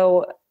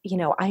 So,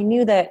 I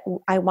knew that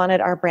I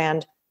wanted our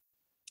brand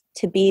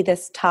to be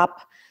this top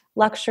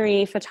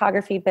luxury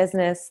photography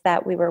business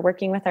that we were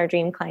working with our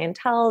dream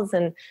clienteles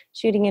and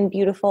shooting in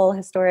beautiful,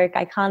 historic,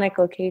 iconic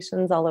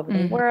locations all over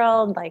the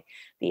world, like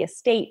the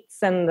estates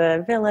and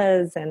the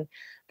villas and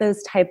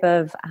those type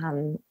of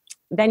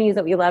venues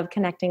that we love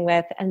connecting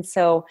with. And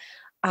so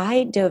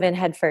I dove in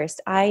head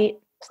first. I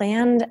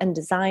planned and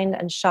designed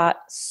and shot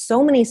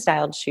so many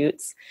styled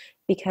shoots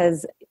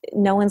because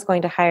no one's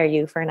going to hire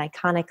you for an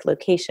iconic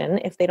location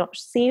if they don't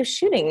see you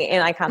shooting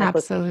in iconic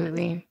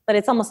locations. But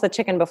it's almost the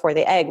chicken before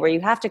the egg, where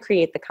you have to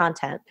create the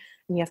content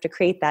and you have to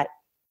create that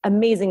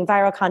amazing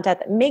viral content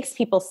that makes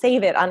people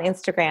save it on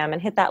Instagram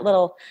and hit that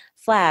little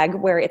flag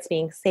where it's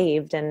being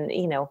saved and,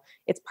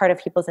 it's part of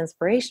people's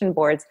inspiration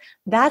boards.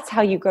 That's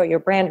how you grow your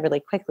brand really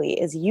quickly,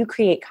 is you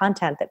create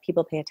content that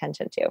people pay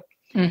attention to.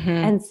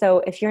 And so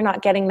if you're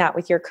not getting that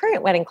with your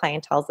current wedding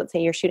clientele, let's say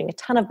you're shooting a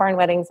ton of barn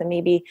weddings and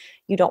maybe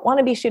you don't want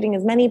to be shooting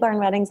as many barn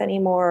weddings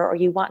anymore, or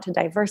you want to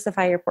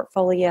diversify your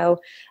portfolio,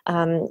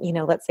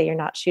 let's say you're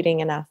not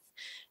shooting enough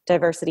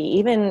diversity,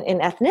 even in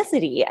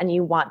ethnicity, and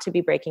you want to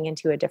be breaking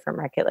into a different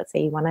market. Let's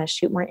say you want to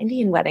shoot more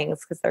Indian weddings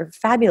because they're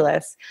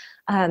fabulous.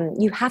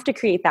 You have to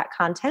create that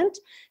content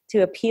to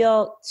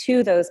appeal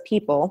to those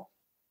people,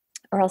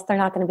 or else they're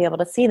not going to be able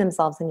to see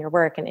themselves in your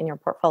work and in your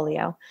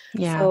portfolio.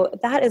 Yeah. So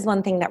that is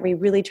one thing that we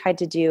really tried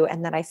to do,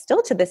 and that I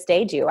still to this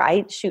day do.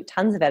 I shoot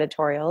tons of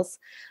editorials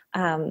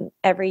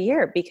every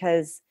year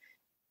because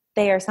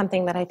they are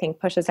something that I think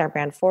pushes our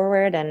brand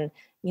forward. And,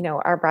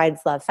 our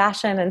brides love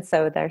fashion. And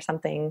so they're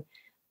something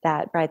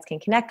that brides can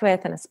connect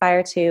with and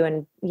aspire to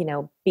and,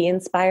 be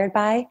inspired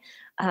by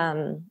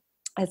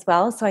as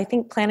well. So I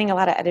think planning a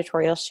lot of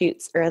editorial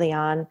shoots early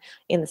on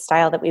in the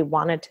style that we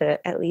wanted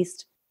to at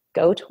least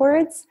go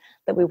towards,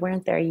 that we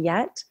weren't there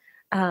yet.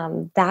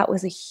 That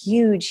was a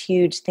huge,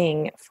 huge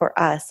thing for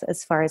us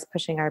as far as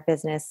pushing our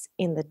business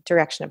in the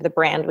direction of the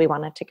brand we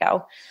wanted to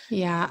go.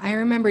 Yeah, I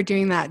remember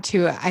doing that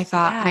too. I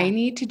thought I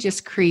need to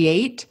just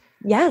create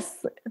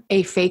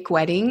a fake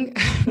wedding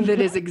that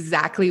is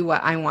exactly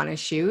what I want to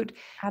shoot.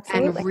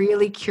 Absolutely. And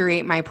really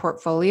curate my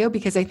portfolio,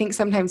 because I think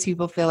sometimes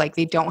people feel like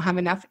they don't have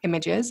enough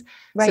images.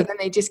 Right. So then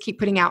they just keep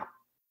putting out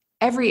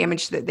every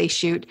image that they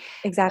shoot.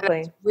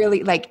 Exactly.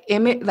 Really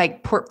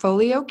like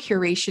portfolio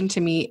curation to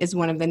me is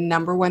one of the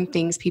number one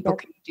things people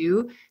can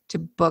do to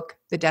book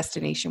the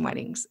destination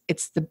weddings.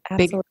 It's the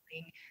big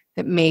thing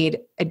that made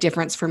a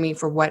difference for me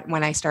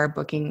when I started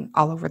booking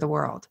all over the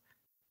world.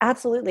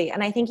 Absolutely.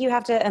 And I think you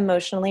have to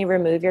emotionally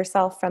remove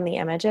yourself from the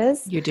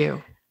images. You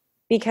do.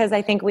 Because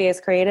I think we as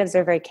creatives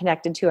are very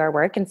connected to our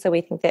work. And so we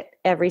think that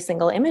every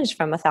single image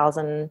from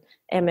 1,000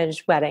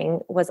 image wedding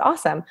was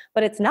awesome,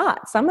 but it's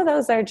not. Some of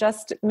those are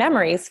just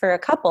memories for a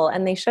couple,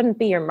 and they shouldn't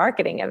be your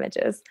marketing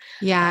images.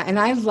 Yeah. And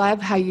I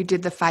love how you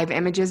did the 5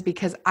 images,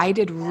 because I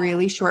did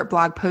really short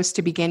blog posts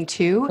to begin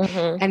too.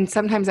 Mm-hmm. And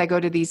sometimes I go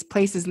to these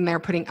places and they're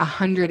putting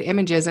 100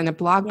 images in a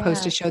blog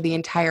post to show the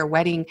entire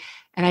wedding.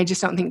 And I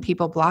just don't think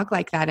people blog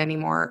like that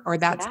anymore, or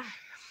that's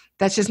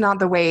just not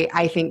the way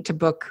I think to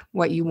book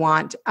what you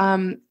want.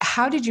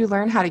 How did you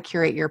learn how to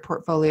curate your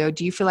portfolio?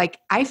 Do you feel like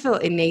I feel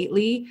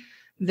innately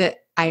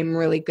that I'm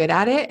really good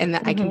at it, and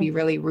that I can be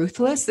really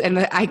ruthless, and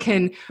that I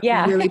can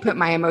really put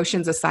my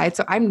emotions aside?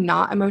 So I'm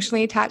not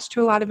emotionally attached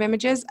to a lot of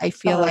images. I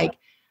feel like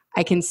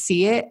I can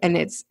see it, and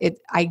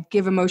I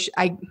give emotion.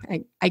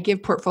 I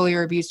give portfolio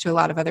reviews to a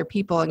lot of other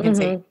people and can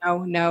say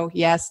no,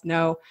 yes,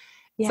 no.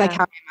 It's like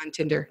how I'm on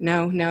Tinder.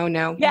 No, no,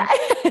 no. Yeah.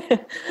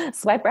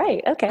 Swipe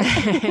right. Okay.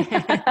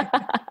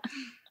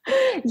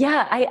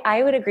 Yeah,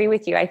 I would agree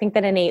with you. I think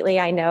that innately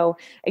I know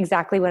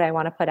exactly what I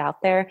want to put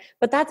out there,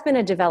 but that's been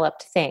a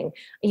developed thing.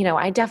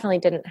 I definitely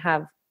didn't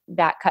have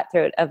that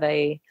cutthroat of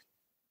a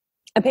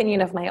opinion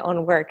of my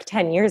own work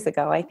 10 years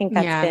ago. I think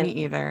that's been...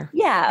 me either.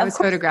 Yeah. I was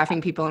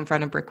photographing people in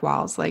front of brick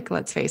walls. Like,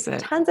 let's face it.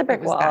 Tons of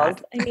brick walls.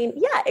 Bad. I mean,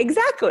 yeah,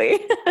 exactly.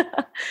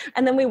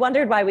 And then we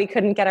wondered why we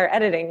couldn't get our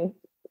editing,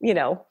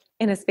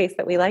 in a space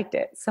that we liked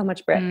it. So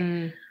much brick.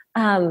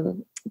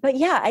 But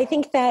yeah, I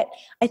think that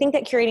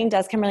curating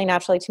does come really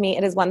naturally to me.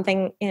 It is one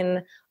thing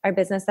in our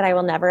business that I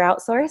will never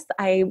outsource.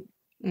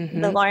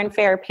 The Lauren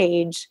Fair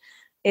page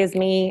is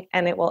me,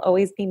 and it will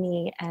always be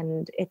me.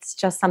 And it's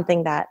just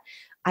something that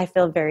I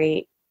feel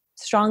very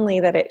strongly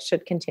that it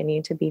should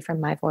continue to be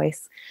from my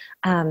voice.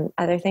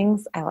 Other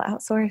things I will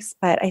outsource,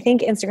 but I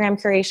think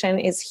Instagram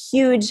curation is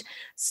huge.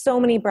 So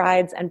many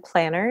brides and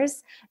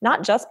planners,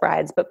 not just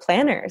brides, but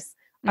planners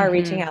are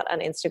reaching out on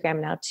Instagram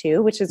now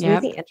too, which is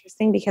really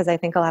interesting, because I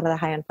think a lot of the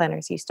high-end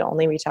planners used to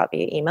only reach out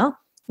via email,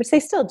 which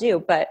they still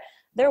do, but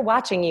they're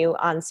watching you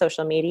on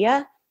social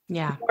media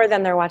more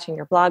than they're watching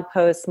your blog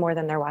posts, more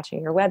than they're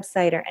watching your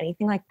website or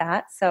anything like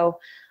that. So,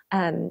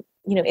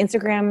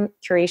 Instagram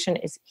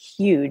curation is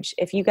huge.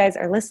 If you guys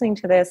are listening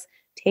to this,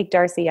 take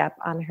Darcy up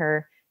on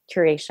her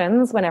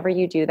curations whenever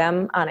you do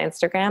them on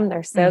Instagram.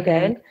 They're so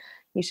good.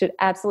 You should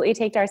absolutely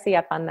take Darcy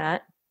up on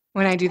that.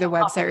 When I do the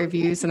website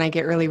reviews and I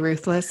get really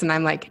ruthless and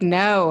I'm like,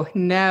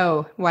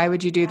 no, why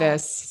would you do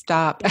this?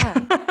 Stop.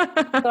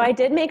 So I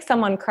did make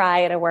someone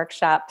cry at a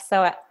workshop.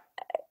 So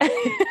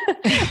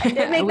I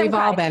did make We've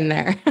all been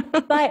there.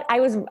 But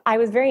I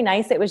was very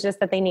nice. It was just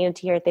that they needed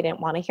to hear it. They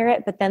didn't want to hear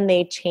it. But then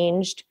they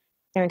changed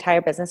their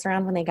entire business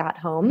around when they got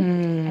home,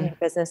 and their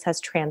business has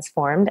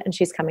transformed. And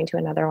she's coming to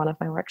another one of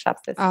my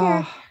workshops this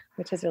year,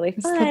 which is really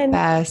fun. It's the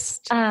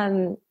best.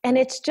 And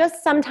it's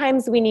just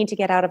sometimes we need to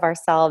get out of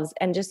ourselves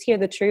and just hear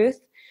the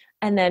truth,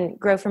 and then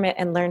grow from it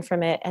and learn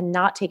from it, and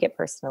not take it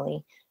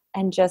personally,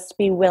 and just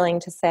be willing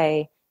to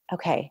say,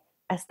 okay,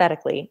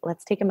 aesthetically,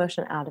 let's take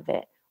emotion out of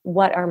it.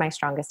 What are my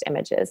strongest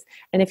images?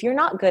 And if you're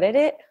not good at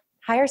it,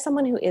 hire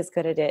someone who is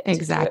good at it to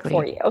do it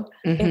for you.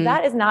 If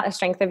that is not a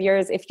strength of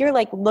yours, if you're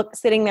like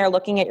sitting there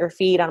looking at your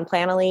feed on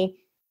Planoly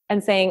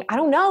and saying, I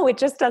don't know, it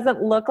just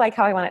doesn't look like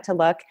how I want it to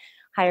look,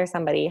 hire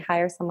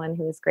someone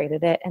who is great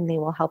at it, and they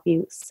will help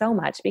you so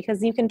much,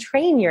 because you can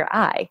train your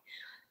eye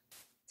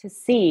to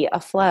see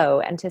a flow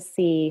and to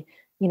see,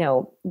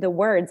 the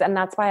words. And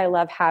that's why I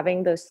love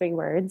having those 3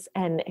 words.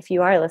 And if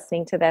you are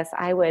listening to this,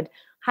 I would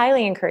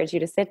highly encourage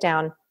you to sit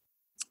down.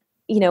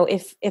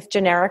 If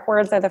generic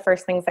words are the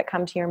first things that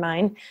come to your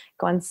mind,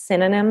 go on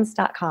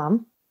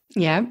synonyms.com.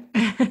 Yep.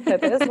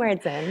 Put those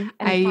words in.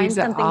 And I find use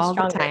it all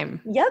stronger. the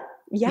time. Yep.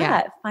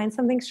 Find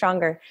something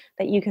stronger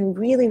that you can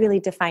really, really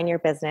define your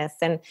business.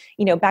 And,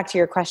 back to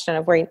your question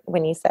of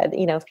when you said,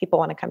 if people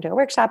want to come to a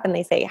workshop and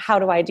they say, how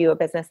do I do a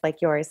business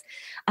like yours?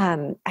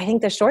 I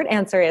think the short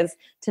answer is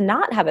to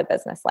not have a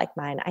business like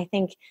mine. I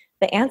think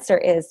the answer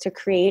is to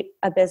create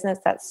a business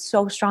that's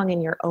so strong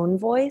in your own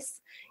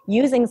voice,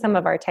 using some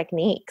of our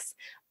techniques.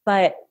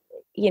 But,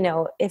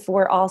 if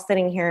we're all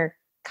sitting here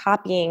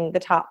copying the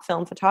top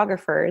film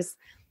photographers,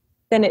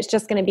 then it's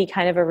just going to be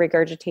kind of a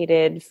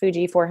regurgitated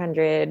Fuji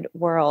 400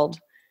 world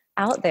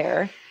out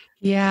there.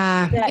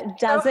 Yeah. That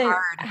doesn't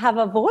have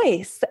a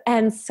voice.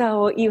 And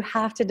so you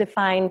have to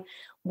define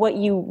what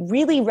you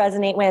really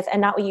resonate with,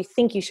 and not what you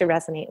think you should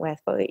resonate with,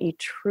 but what you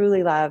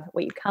truly love,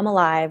 what you come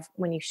alive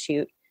when you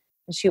shoot,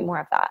 and shoot more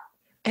of that.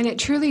 And it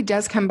truly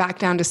does come back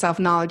down to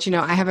self-knowledge.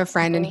 I have a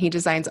friend and he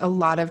designs a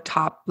lot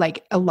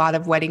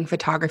of wedding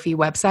photography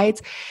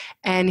websites.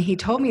 And he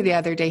told me the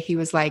other day, he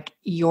was like,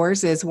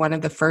 yours is one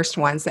of the first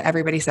ones that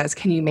everybody says,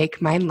 can you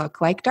make mine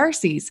look like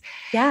Darcy's?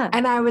 Yeah.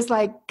 And I was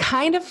like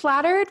kind of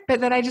flattered,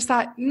 but then I just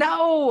thought,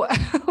 no,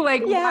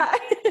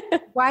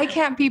 why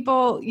can't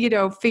people,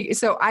 figure?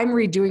 So I'm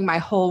redoing my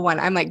whole one.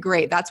 I'm like,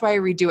 great. That's why I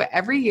redo it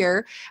every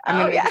year. I'm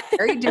going to be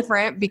very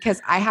different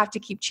because I have to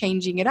keep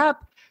changing it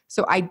up.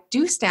 So I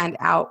do stand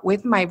out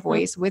with my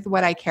voice, with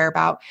what I care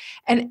about.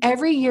 And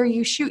every year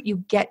you shoot,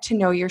 you get to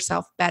know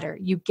yourself better.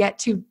 You get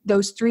to,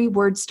 those 3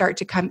 words start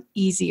to come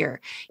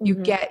easier. You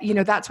get,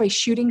 that's why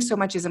shooting so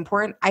much is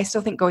important. I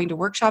still think going to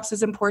workshops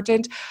is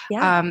important.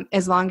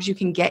 As long as you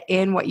can get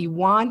in what you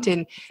want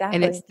and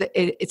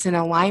it's in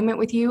alignment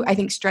with you. I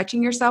think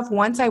stretching yourself.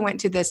 Once I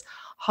went to this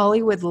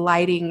Hollywood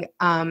lighting,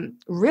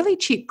 really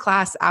cheap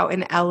class out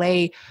in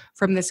LA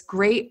from this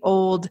great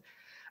old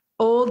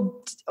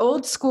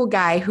school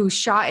guy who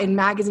shot in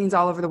magazines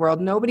all over the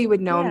world. Nobody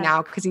would know him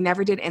now because he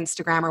never did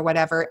Instagram or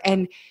whatever.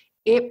 And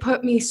it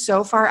put me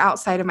so far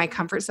outside of my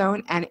comfort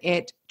zone, and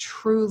it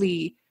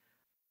truly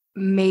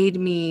made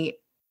me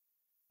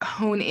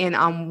hone in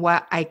on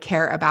what I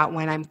care about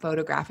when I'm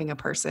photographing a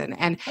person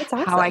and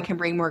how I can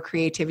bring more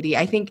creativity.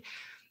 I think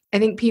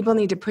people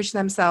need to push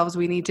themselves.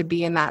 We need to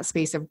be in that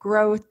space of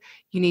growth.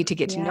 You need to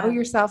get to know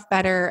yourself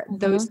better.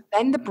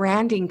 Then the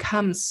branding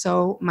comes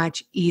so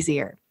much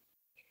easier.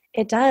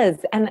 It does.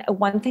 And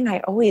one thing I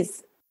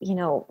always,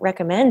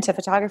 recommend to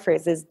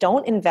photographers is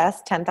don't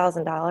invest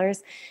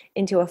 $10,000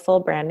 into a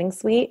full branding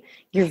suite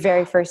your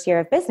very first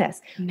year of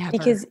business. Never.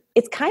 Because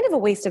it's kind of a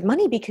waste of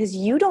money because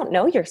you don't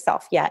know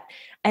yourself yet.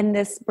 And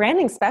this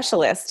branding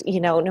specialist,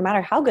 no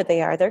matter how good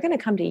they are, they're going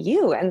to come to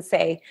you and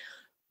say,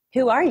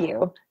 who are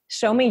you?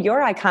 Show me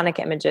your iconic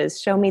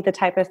images. Show me the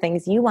type of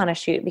things you want to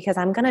shoot because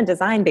I'm going to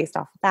design based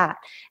off of that.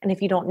 And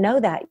if you don't know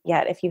that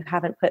yet, if you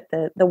haven't put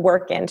the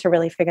work in to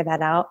really figure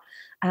that out,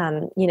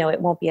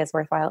 it won't be as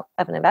worthwhile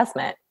of an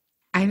investment.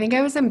 I think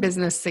I was in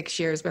business 6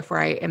 years before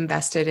I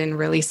invested in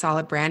really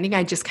solid branding.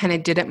 I just kind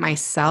of did it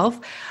myself.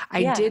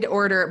 I did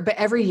order, but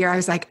every year I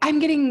was like, I'm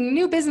getting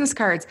new business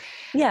cards.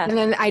 Yeah. And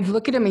then I'd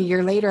look at them a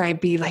year later. I'd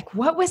be like,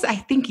 what was I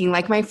thinking?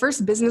 Like my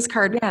first business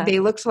card, they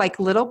looked like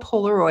little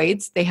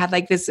Polaroids. They had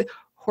like this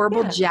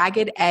horrible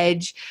jagged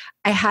edge.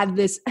 I had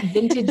this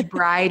vintage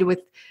bride with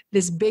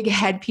this big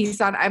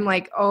headpiece on. I'm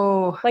like,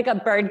 oh. Like a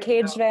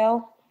birdcage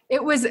veil?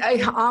 It was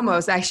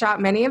I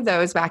shot many of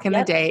those back in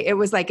the day. It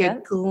was like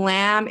a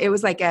glam. It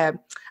was like I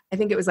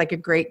think it was like a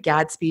Great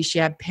Gatsby. She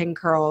had pin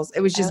curls. It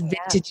was just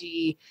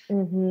vintagey,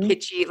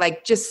 kitschy,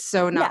 like just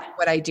so not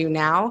what I do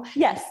now.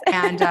 Yes.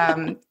 And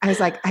I was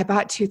like, I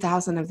bought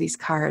 2,000 of these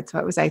cards.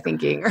 What was I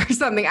thinking? Or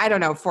something. I don't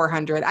know,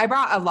 400. I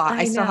brought a lot.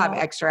 I still have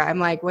extra. I'm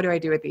like, what do I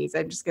do with these?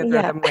 I'm just going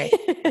to throw them away.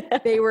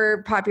 They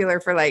were popular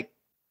for like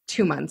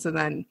 2 months and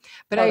then,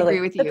 but I agree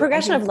with you. The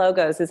progression of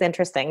logos is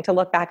interesting to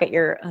look back at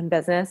your own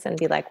business and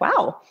be like,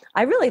 wow,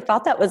 I really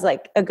thought that was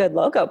like a good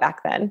logo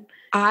back then.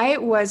 I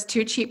was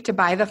too cheap to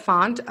buy the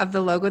font of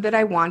the logo that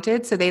I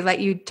wanted. So they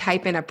let you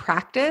type in a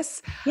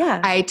practice.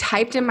 Yeah. I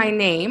typed in my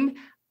name.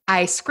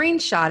 I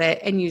screenshot it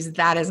and used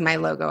that as my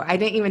logo. I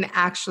didn't even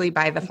actually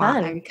buy the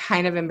font. I'm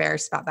kind of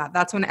embarrassed about that.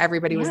 That's when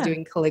everybody was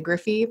doing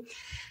calligraphy.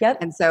 Yep.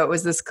 And so it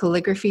was this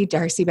calligraphy,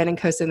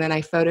 DArcyBenincosa, and then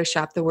I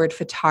photoshopped the word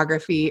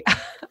photography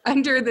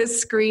under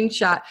this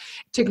screenshot.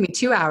 It took me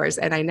 2 hours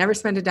and I never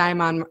spent a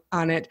dime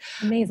on it.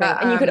 Amazing.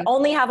 But, and you could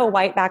only have a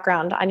white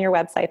background on your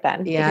website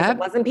then. Yeah. Because it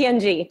wasn't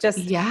PNG. Just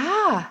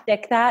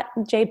stick that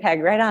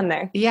JPEG right on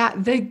there. Yeah.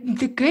 The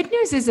good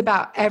news is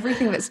about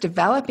everything that's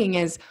developing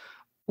is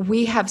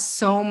we have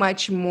so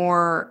much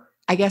more,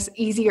 I guess,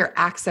 easier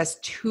access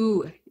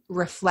to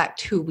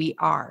reflect who we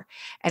are.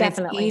 And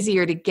it's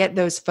easier to get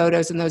those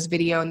photos and those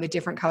video and the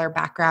different color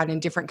background and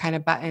different kind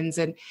of buttons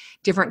and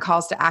different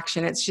calls to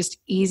action. It's just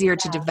easier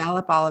to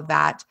develop all of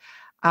that,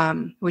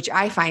 which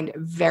I find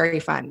very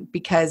fun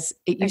because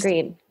it used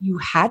to, you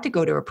had to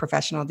go to a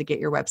professional to get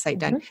your website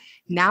done.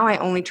 Now I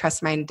only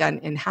trust mine done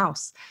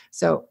in-house.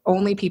 So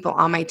only people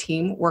on my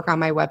team work on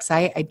my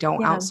website. I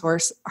don't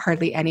outsource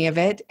hardly any of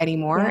it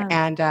anymore.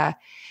 And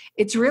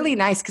it's really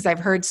nice because I've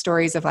heard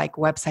stories of like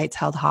websites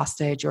held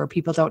hostage or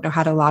people don't know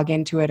how to log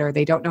into it or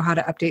they don't know how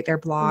to update their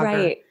blog.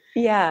 Right.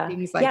 Yeah.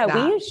 Things like that.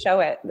 We use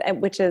Show It,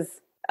 which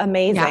is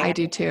amazing. Yeah, I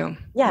do too.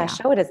 Yeah,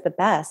 show it as the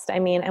best. I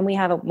mean, and we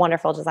have a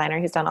wonderful designer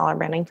who's done all our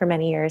branding for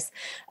many years.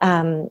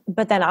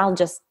 But then I'll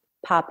just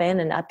pop in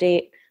and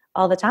update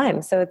all the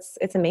time. So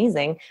it's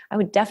amazing. I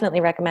would definitely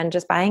recommend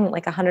just buying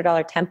like $100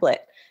 template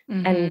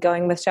and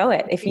going with Show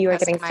It if you are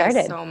getting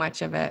started. So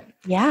much of it.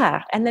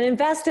 Yeah. And then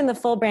invest in the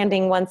full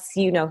branding once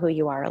you know who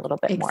you are a little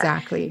bit more.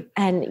 Exactly.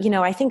 And,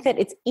 I think that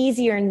it's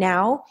easier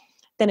now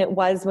than it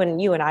was when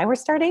you and I were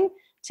starting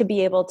to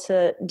be able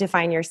to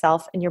define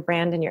yourself and your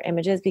brand and your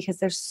images, because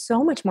there's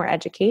so much more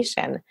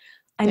education.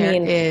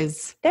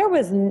 There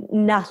was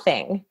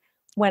nothing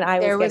when I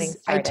was getting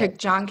started. I took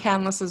John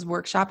Canless's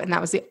workshop, and that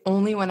was the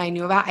only one I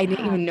knew about. I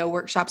didn't even know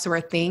workshops were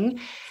a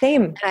thing.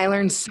 Same. And I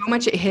learned so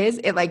much at his,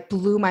 it like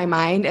blew my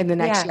mind. And the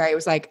next year I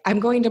was like, I'm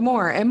going to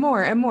more and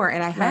more and more.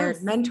 And I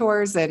hired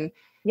mentors and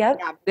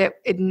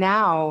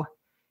now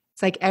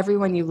it's like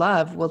everyone you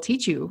love will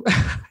teach you.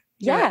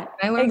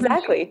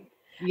 Exactly.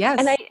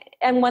 Yes.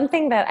 And one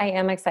thing that I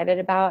am excited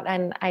about,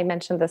 and I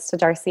mentioned this to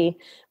Darcy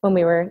when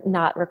we were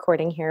not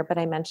recording here, but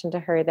I mentioned to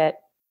her that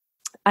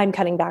I'm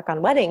cutting back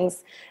on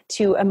weddings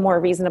to a more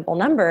reasonable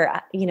number.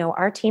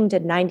 Our team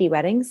did 90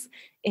 weddings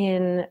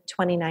in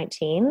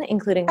 2019,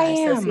 including our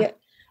associate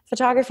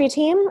photography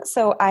team.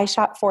 So I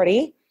shot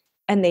 40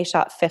 and they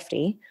shot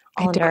 50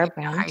 all under our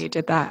brand. How you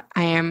did that.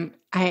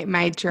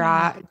 My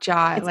jaw.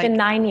 It's been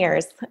 9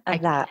 years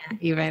of that.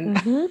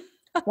 Even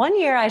 1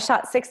 year I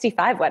shot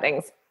 65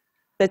 weddings.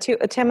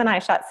 Tim and I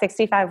shot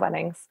 65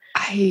 weddings.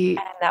 And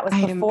that was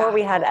before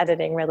we had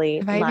editing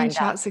really lined up. Have I even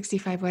shot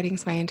 65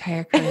 weddings my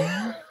entire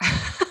career?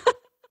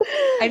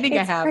 I think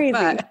I have. Crazy.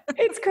 But.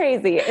 It's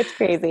crazy. It's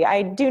crazy.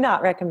 I do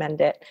not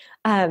recommend it.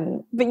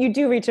 But you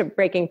do reach a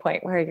breaking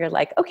point where you're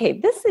like, okay,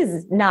 this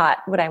is not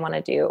what I want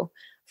to do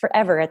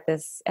forever at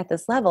this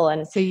level.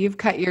 And so you've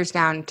cut yours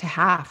down to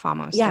half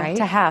almost, right? Yeah,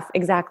 to half.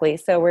 Exactly.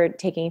 So we're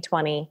taking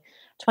 20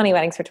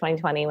 weddings for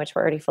 2020, which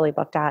we're already fully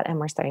booked at, and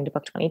we're starting to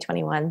book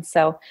 2021.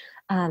 So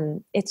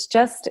it's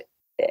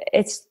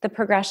the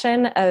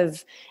progression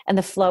of, and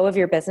the flow of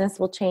your business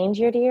will change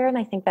year to year. And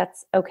I think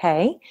that's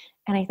okay.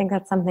 And I think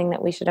that's something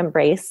that we should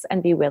embrace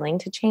and be willing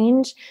to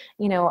change.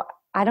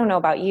 I don't know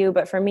about you,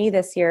 but for me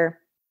this year,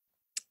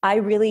 I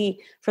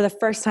really, for the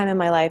first time in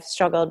my life,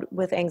 struggled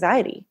with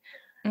anxiety.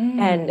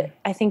 And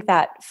I think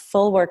that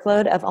full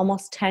workload of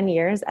almost 10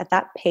 years at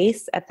that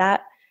pace, at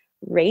that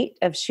rate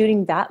of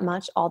shooting that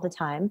much all the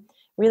time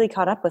really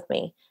caught up with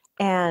me.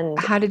 And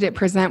how did it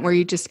present? Were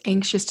you just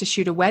anxious to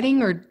shoot a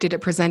wedding, or did it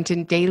present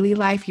in daily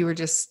life? You were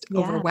just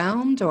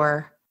overwhelmed,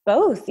 or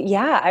both?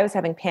 Yeah. I was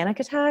having panic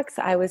attacks.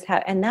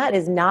 And that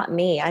is not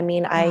me. I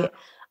mean,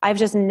 I've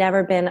just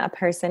never been a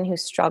person who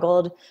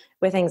struggled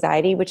with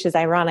anxiety, which is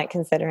ironic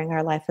considering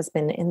our life has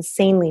been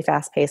insanely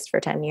fast paced for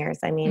 10 years.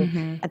 I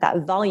mean, at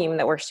that volume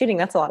that we're shooting,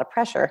 that's a lot of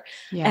pressure.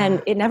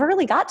 And it never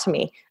really got to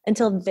me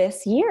until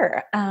this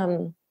year.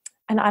 And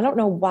I don't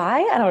know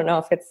why. I don't know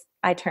if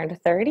I turned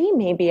 30.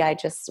 Maybe I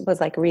just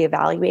was like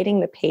reevaluating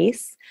the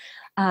pace.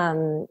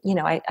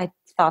 I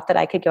thought that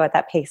I could go at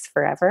that pace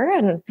forever.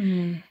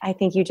 And I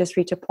think you just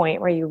reach a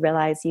point where you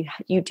realize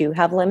you do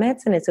have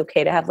limits, and it's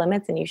okay to have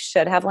limits, and you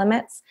should have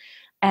limits.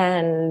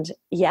 And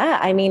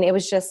it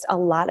was just a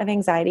lot of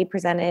anxiety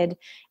presented.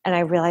 And I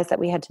realized that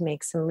we had to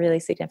make some really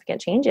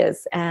significant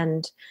changes.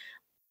 And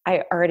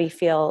I already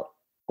feel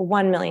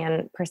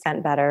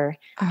 1,000,000% better.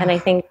 And I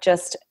think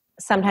just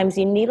sometimes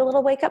you need a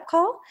little wake-up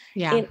call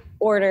in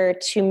order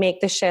to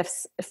make the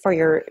shifts for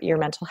your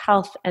mental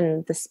health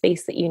and the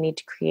space that you need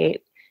to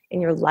create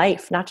in your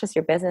life, not just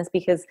your business,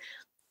 because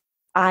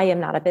I am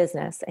not a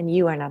business and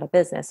you are not a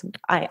business.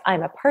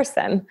 I'm a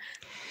person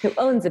who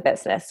owns a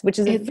business, which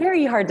is a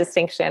very hard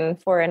distinction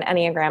for an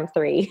Enneagram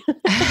 3.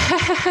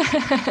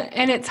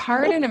 And it's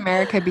hard in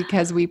America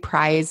because we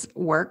prize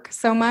work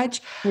so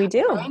much. We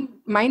do.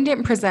 Mine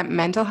didn't present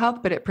mental health,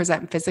 but it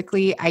presented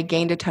physically. I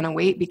gained a ton of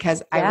weight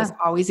because I was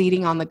always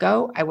eating on the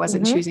go. I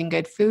wasn't choosing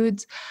good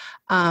foods.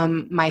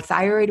 My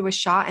thyroid was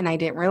shot and I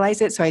didn't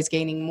realize it. So I was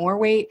gaining more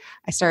weight.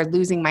 I started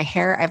losing my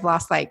hair. I've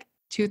lost like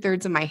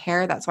 2/3 of my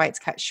hair. That's why it's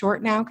cut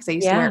short now, because I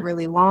used to wear it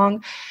really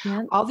long.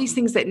 All these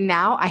things that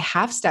now I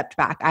have stepped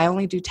back. I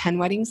only do 10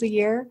 weddings a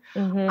year.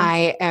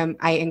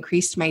 I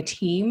increased my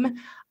team.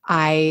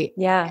 I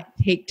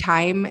take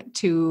time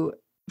to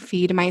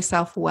feed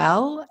myself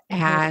well.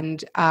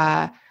 And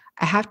I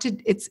have to,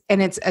 it's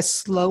a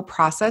slow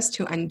process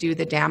to undo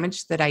the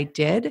damage that I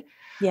did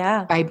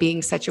by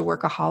being such a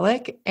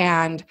workaholic.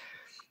 And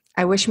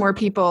I wish more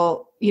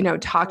people,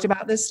 talked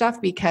about this stuff,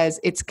 because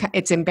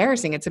it's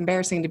embarrassing. It's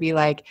embarrassing to be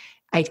like,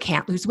 I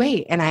can't lose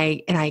weight. And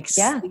I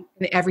sleep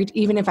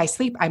even if I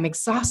sleep, I'm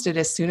exhausted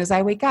as soon as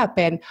I wake up,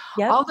 and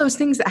all those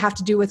things that have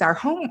to do with our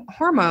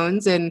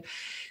hormones and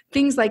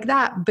things like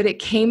that. But it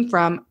came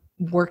from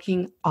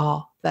working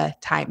all the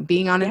time,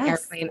 being on an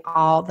airplane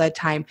all the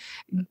time,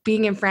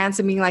 being in France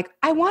and being like,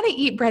 I want to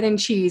eat bread and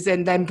cheese,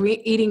 and then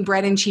eating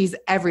bread and cheese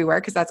everywhere,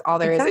 because that's all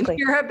there is. In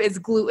Europe is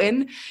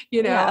gluten,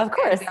 Yeah, of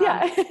course.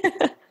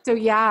 So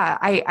yeah,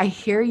 I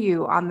hear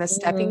you on the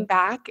stepping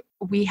back.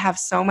 We have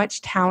so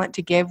much talent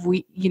to give.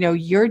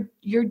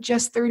 You're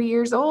just 30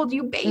 years old,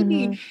 you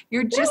baby.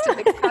 You're just at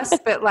the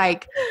cusp, but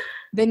like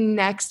the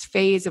next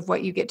phase of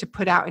what you get to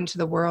put out into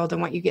the world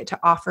and what you get to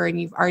offer.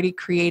 And you've already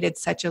created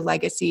such a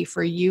legacy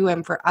for you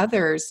and for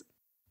others.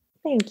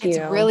 Thank you.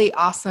 It's really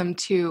awesome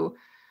to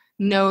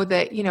know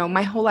that,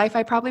 my whole life,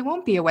 I probably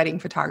won't be a wedding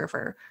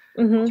photographer.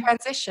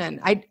 Transition.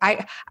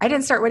 I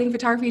didn't start wedding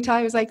photography until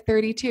I was like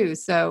 32.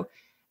 So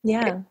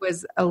it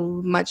was a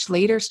much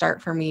later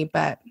start for me,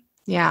 but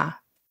yeah,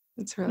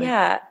 it's really,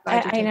 I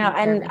know.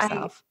 And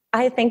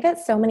I think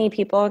that so many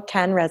people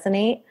can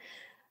resonate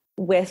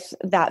with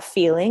that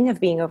feeling of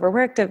being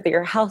overworked, of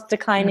your health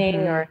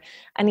declining or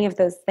any of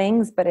those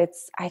things. But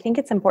I think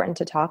it's important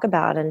to talk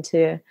about and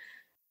to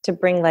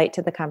bring light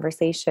to the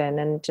conversation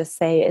and just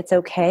say, it's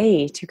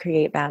okay to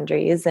create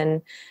boundaries.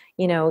 And,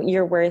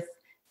 your worth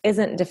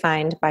isn't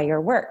defined by your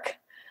work.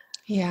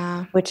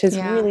 Yeah. Which is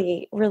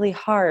really, really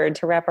hard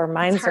to wrap our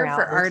minds around. It's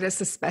hard for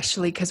artists,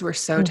 especially because we're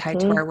so tied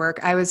to our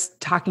work. I was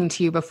talking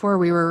to you before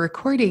we were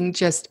recording,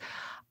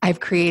 I've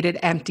created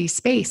empty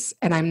space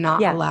and I'm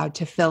not allowed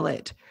to fill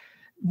it.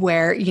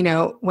 Where,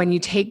 when you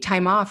take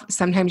time off,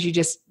 sometimes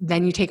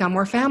then you take on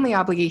more family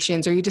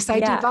obligations or you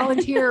decide to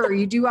volunteer or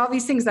you do all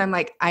these things. I'm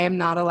like, I am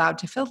not allowed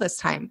to fill this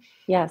time.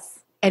 Yes.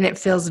 And it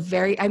feels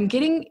I'm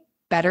getting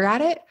better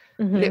at it,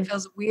 but it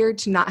feels weird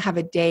to not have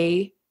a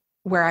day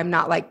where I'm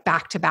not like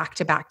back to back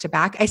to back to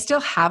back. I still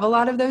have a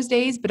lot of those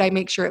days, but I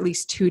make sure at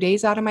least 2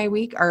 days out of my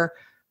week are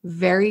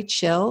very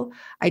chill.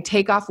 I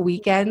take off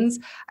weekends.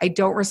 I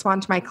don't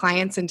respond to my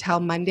clients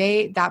until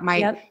Monday. That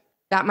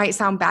might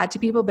sound bad to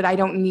people, but I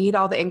don't need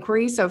all the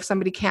inquiries. So if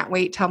somebody can't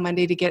wait till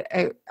Monday to get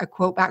a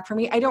quote back from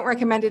me, I don't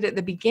recommend it at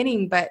the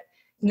beginning, but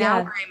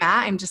now where I'm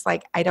at, I'm just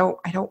like, I don't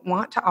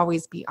want to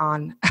always be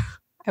on.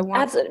 I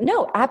want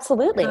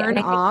absolutely. Turn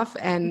off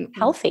and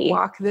healthy.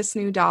 Walk this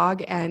new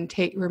dog and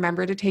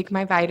remember to take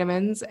my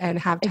vitamins and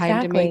have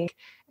time to make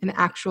an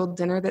actual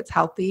dinner that's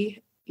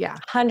healthy. Yeah.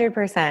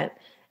 100%.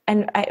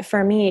 And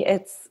for me,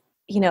 it's,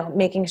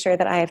 making sure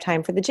that I have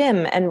time for the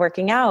gym and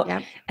working out.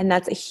 Yep. And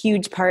that's a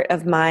huge part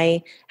of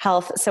my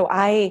health. So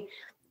I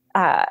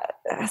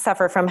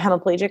suffer from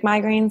hemiplegic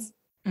migraines,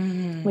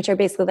 which are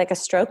basically like a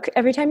stroke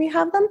every time you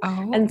have them.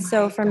 And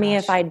so for me,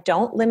 if I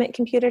don't limit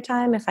computer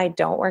time, if I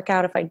don't work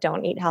out, if I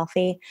don't eat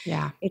healthy,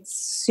 it's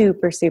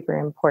super, super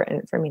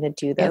important for me to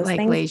do those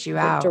things. It lays you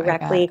out.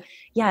 Directly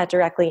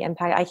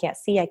impact. I can't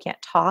see, I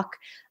can't talk.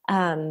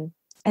 And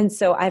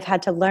so I've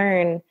had to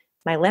learn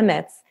my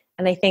limits.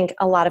 And I think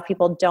a lot of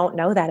people don't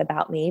know that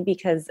about me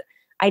because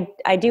I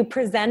do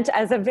present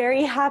as a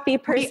very happy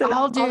person. We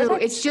all do.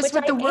 It's just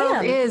what the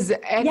world is.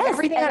 And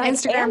everything on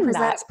Instagram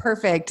presents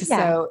perfect. Yeah,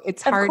 so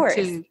it's hard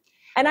to.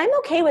 And I'm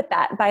okay with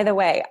that, by the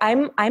way.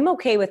 I'm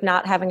okay with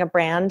not having a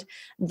brand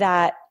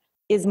that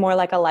is more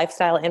like a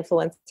lifestyle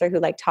influencer who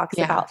talks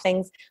about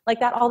things like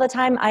that all the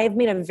time. I've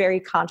made a very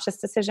conscious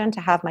decision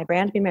to have my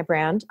brand be my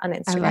brand on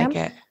Instagram. I like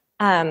it.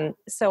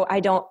 So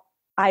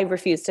I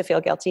refuse to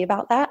feel guilty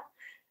about that.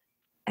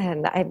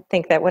 And I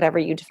think that whatever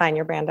you define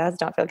your brand as,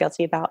 don't feel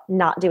guilty about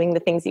not doing the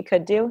things you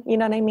could do. You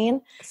know what I mean?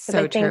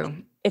 So true.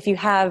 If you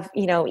have,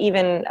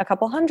 even a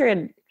couple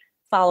hundred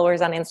followers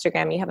on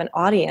Instagram, you have an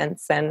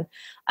audience and,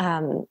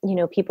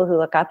 people who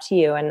look up to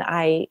you. And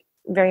I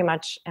very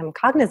much am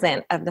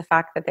cognizant of the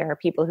fact that there are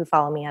people who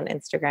follow me on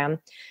Instagram.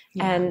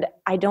 Yeah. And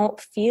I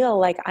don't feel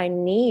like I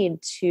need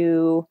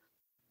to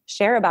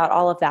share about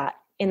all of that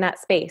in that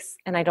space.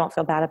 And I don't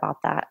feel bad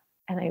about that.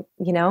 And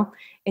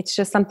it's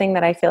just something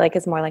that I feel like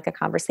is more like a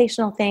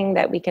conversational thing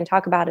that we can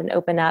talk about and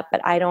open up,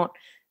 but I don't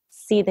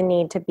see the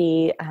need to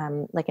be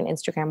like an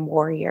Instagram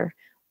warrior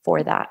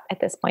for that at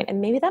this point. And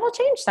maybe that'll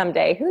change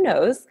someday. Who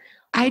knows?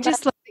 I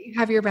just love that you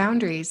have your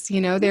boundaries.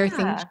 There are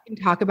things you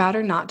can talk about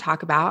or not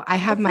talk about. I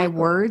have my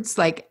words.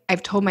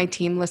 I've told my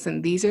team,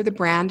 listen, these are the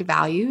brand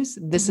values.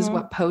 This is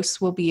what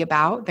posts will be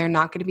about. They're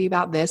not going to be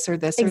about this or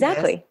this or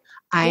this.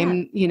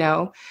 I'm,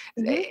 it's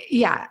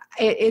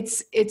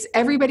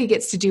everybody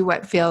gets to do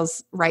what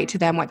feels right to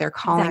them, what their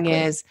calling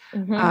is.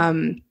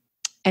 And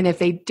if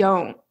they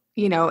don't,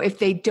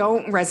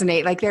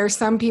 resonate, there are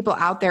some people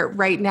out there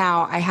right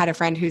now. I had a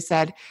friend who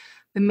said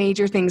the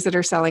major things that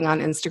are selling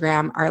on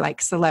Instagram are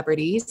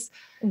celebrities,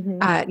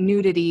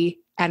 nudity,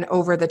 and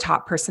over the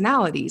top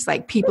personalities,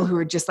 people who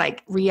are just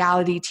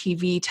reality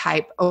TV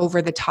type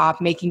over the top,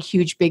 making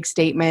huge, big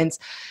statements.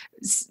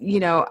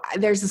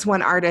 There's this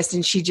one artist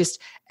and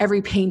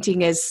every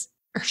painting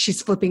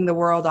she's flipping the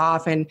world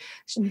off and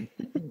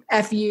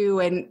F you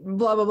and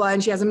blah, blah, blah.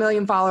 And she has 1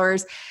 million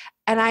followers.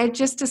 And I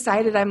just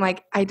decided, I'm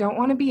I don't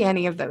want to be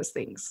any of those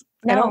things.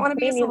 I don't want to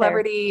be a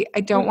celebrity.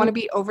 I don't want to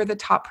be over the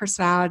top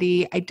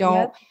personality.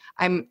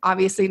 I'm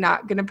obviously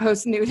not going to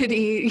post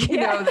nudity.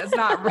 That's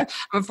not, I'm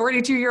a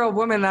 42-year-old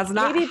woman. That's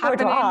not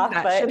happening.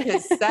 That shit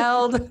has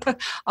sold.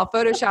 I'll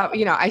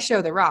Photoshop, I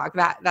show the rock.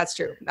 That's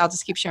true. I'll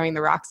just keep showing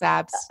the rock's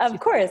abs. Of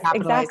course.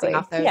 Exactly.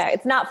 Yeah.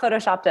 It's not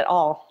Photoshopped at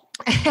all.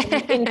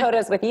 In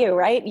photos with you,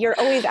 right? You're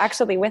always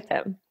actually with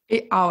him.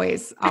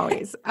 Always.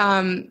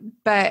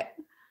 But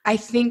I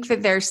think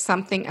that there's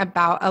something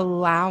about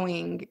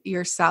allowing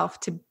yourself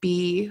to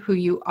be who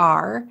you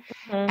are.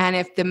 Mm-hmm. And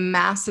if the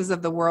masses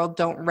of the world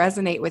don't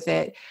resonate with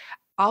it,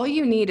 all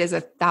you need is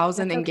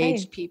 1,000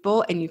 engaged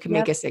people and you can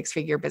make a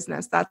 6-figure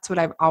business. That's what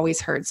I've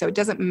always heard. So it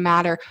doesn't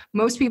matter.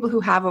 Most people who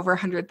have over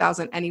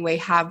 100,000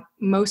 anyway,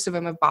 most of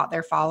them have bought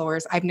their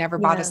followers. I've never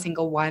bought a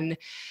single one.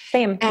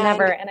 Same,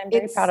 never. And I'm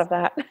very proud of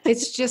that.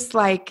 It's just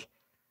like,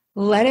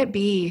 let it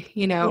be,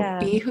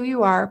 be who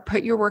you are,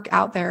 put your work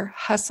out there,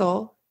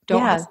 hustle.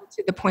 Don't hustle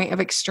to the point of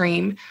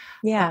extreme.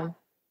 Yeah.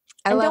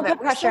 I love don't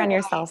put pressure on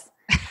yourself.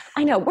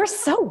 I know. We're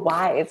so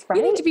wise, right?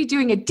 We need to be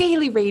doing a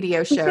daily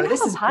radio show.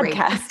 This is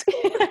podcast.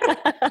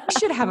 Great. We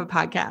should have a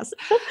podcast.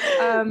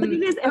 But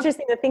it is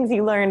interesting the things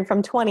you learn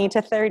from 20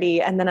 to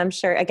 30. And then I'm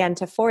sure, again,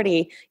 to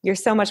 40, you're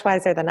so much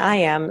wiser than I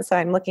am. So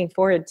I'm looking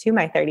forward to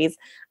my 30s.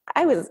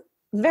 I was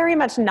very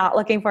much not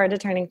looking forward to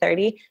turning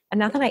 30. And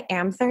now that I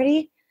am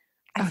 30,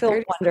 I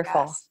feel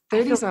wonderful.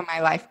 30 is when my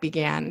life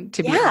began,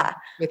 to be honest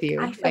with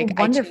you. I feel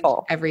wonderful. I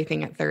changed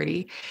everything at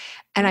 30.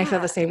 And I feel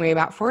the same way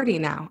about 40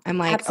 now. I'm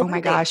like, oh my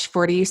gosh,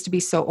 40 used to be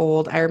so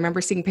old. I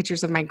remember seeing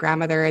pictures of my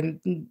grandmother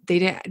and they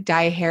didn't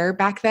dye hair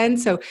back then.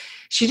 So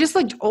she just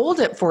looked old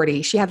at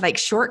 40. She had like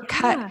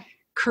shortcut,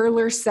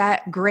 curler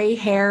set, gray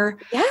hair.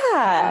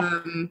 Yeah.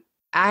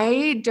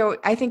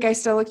 I think I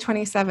still look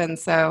 27.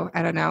 So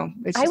I don't know.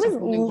 I was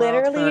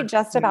literally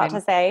just about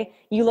to say,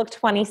 you look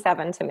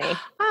 27 to me.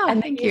 Oh,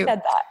 and thank you.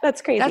 Said that.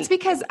 That's crazy. That's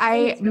because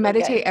I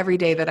meditate every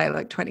day that I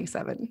look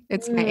 27.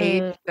 It's my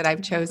age that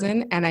I've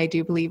chosen. And I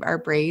do believe our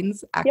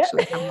brains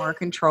actually have more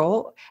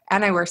control.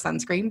 And I wear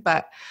sunscreen,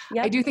 but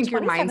I do think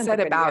your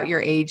mindset about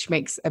your age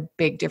makes a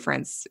big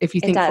difference. If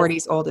you think 40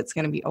 is old, it's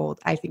going to be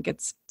old. I think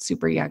it's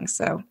super young.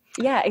 So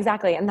yeah,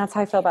 exactly. And that's how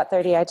I feel about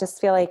 30. I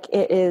just feel like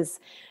it is,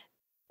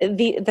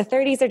 the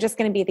 30s are just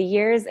going to be the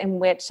years in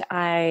which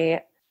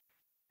I've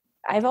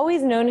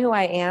always known who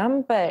I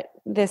am, but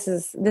this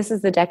is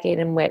the decade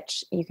in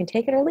which you can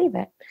take it or leave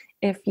it.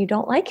 If you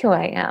don't like who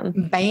I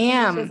am,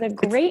 bam, it's a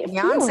great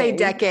Beyonce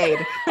decade.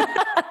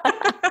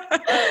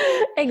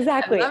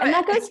 Exactly. And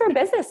that goes for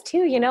business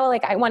too.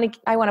 Like I want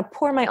to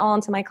pour my all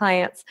into my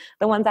clients,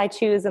 the ones I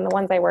choose and the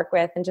ones I work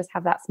with, and just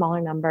have that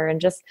smaller number and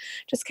just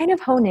kind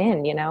of hone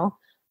in,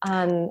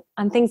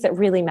 on things that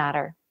really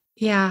matter.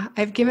 Yeah,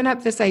 I've given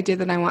up this idea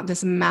that I want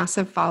this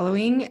massive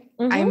following.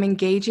 Mm-hmm. I'm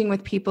engaging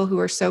with people who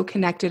are so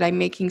connected. I'm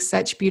making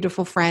such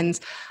beautiful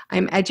friends.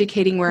 I'm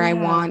educating where I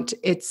want.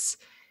 It's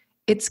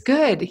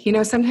good.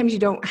 Sometimes you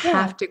don't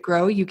have to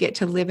grow. You get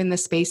to live in the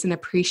space and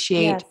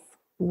appreciate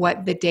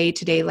what the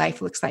day-to-day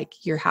life looks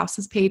like. Your house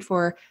is paid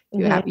for.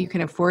 You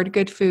can afford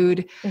good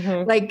food.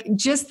 Mm-hmm. Like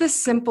just the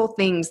simple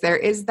things. There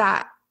is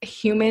that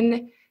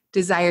human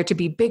desire to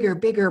be bigger,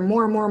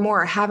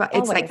 more.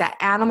 It's like that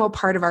animal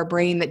part of our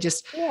brain that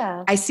just,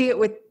 I see it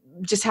with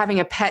just having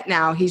a pet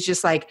now. He's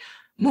just like,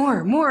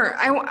 more.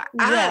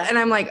 And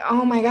I'm like,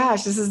 oh my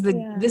gosh, this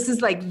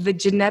is like the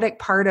genetic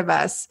part of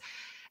us.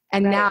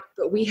 And now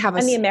but we have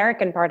the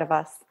American part of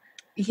us.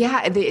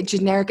 Yeah. The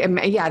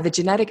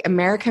genetic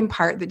American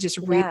part that just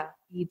really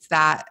needs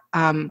that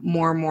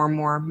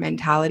more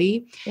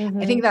mentality.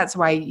 Mm-hmm. I think that's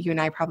why you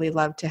and I probably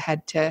love to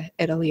head to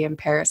Italy and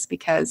Paris,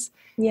 because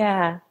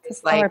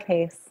it's like our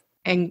pace.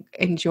 And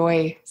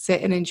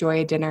sit and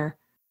enjoy a dinner.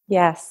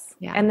 Yes.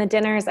 Yeah. And the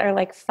dinners are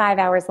like 5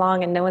 hours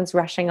long and no one's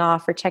rushing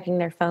off or checking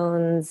their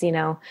phones.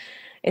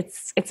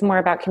 It's more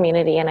about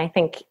community. And I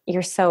think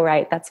you're so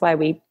right. That's why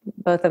we,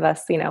 both of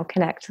us,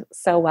 connect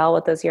so well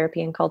with those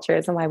European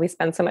cultures and why we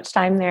spend so much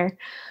time there.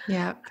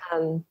 Yeah.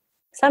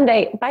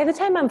 Someday, by the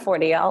time I'm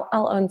 40, I'll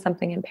own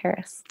something in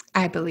Paris.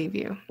 I believe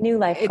you. New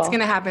life goal. It's going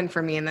to happen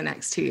for me in the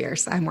next 2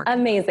 years. I'm working.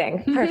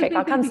 Amazing. Perfect.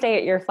 I'll come stay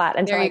at your flat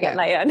until I get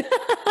my own.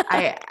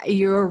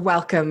 You're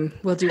welcome.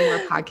 We'll do more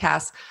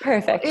podcasts.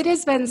 Perfect. It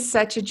has been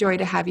such a joy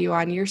to have you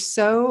on. You're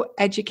so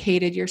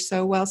educated. You're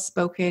so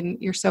well-spoken.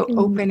 You're so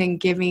open and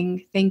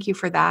giving. Thank you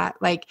for that.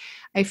 Like,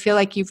 I feel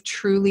like you've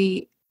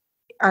truly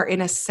are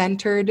in a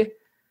centered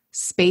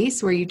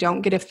space where you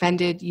don't get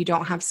offended. You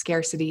don't have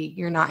scarcity.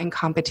 You're not in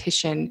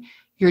competition.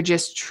 You're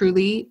just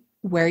truly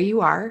where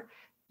you are.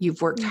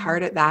 You've worked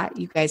hard at that.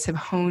 You guys have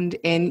honed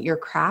in your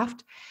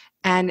craft.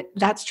 And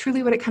that's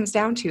truly what it comes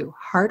down to.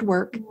 Hard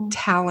work,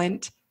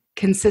 talent,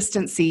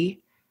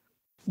 consistency,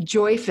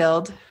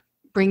 joy-filled,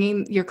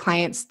 bringing your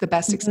clients the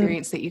best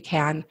experience that you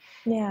can.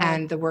 Yeah.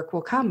 And the work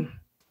will come.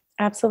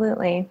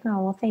 Absolutely.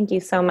 Oh, well, thank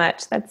you so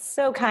much. That's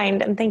so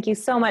kind. And thank you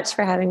so much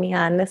for having me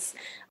on. This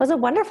was a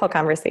wonderful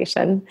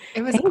conversation.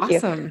 It was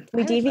awesome.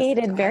 We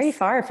deviated very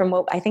far from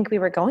what I think we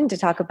were going to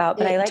talk about,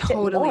 but I liked it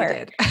more.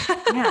 Did.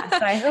 Yeah.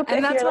 So I hope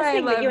that you're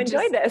listening that you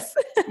enjoyed this.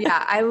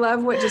 Yeah. I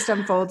love what just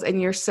unfolds, and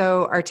you're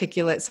so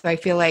articulate. So I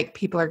feel like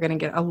people are going to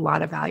get a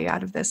lot of value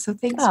out of this. So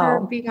thanks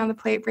for being on the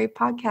Play It Brave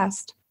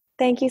podcast.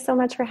 Thank you so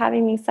much for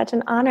having me. Such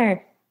an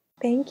honor.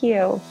 Thank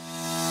you.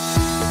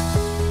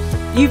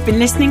 You've been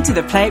listening to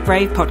the Play It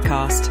Brave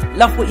podcast.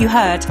 Love what you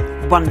heard?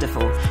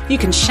 Wonderful. You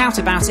can shout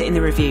about it in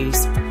the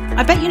reviews.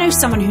 I bet you know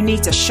someone who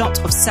needs a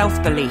shot of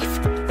self-belief.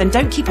 Then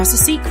don't keep us a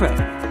secret.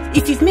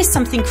 If you've missed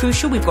something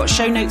crucial, we've got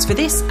show notes for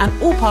this and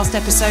all past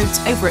episodes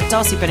over at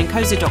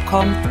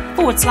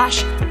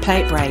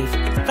DArcyBenincosa.com/Play It Brave.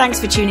 Thanks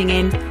for tuning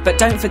in, but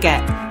don't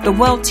forget, the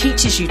world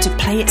teaches you to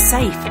play it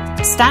safe.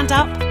 Stand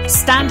up,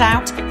 stand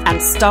out,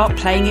 and start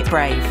playing it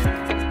brave.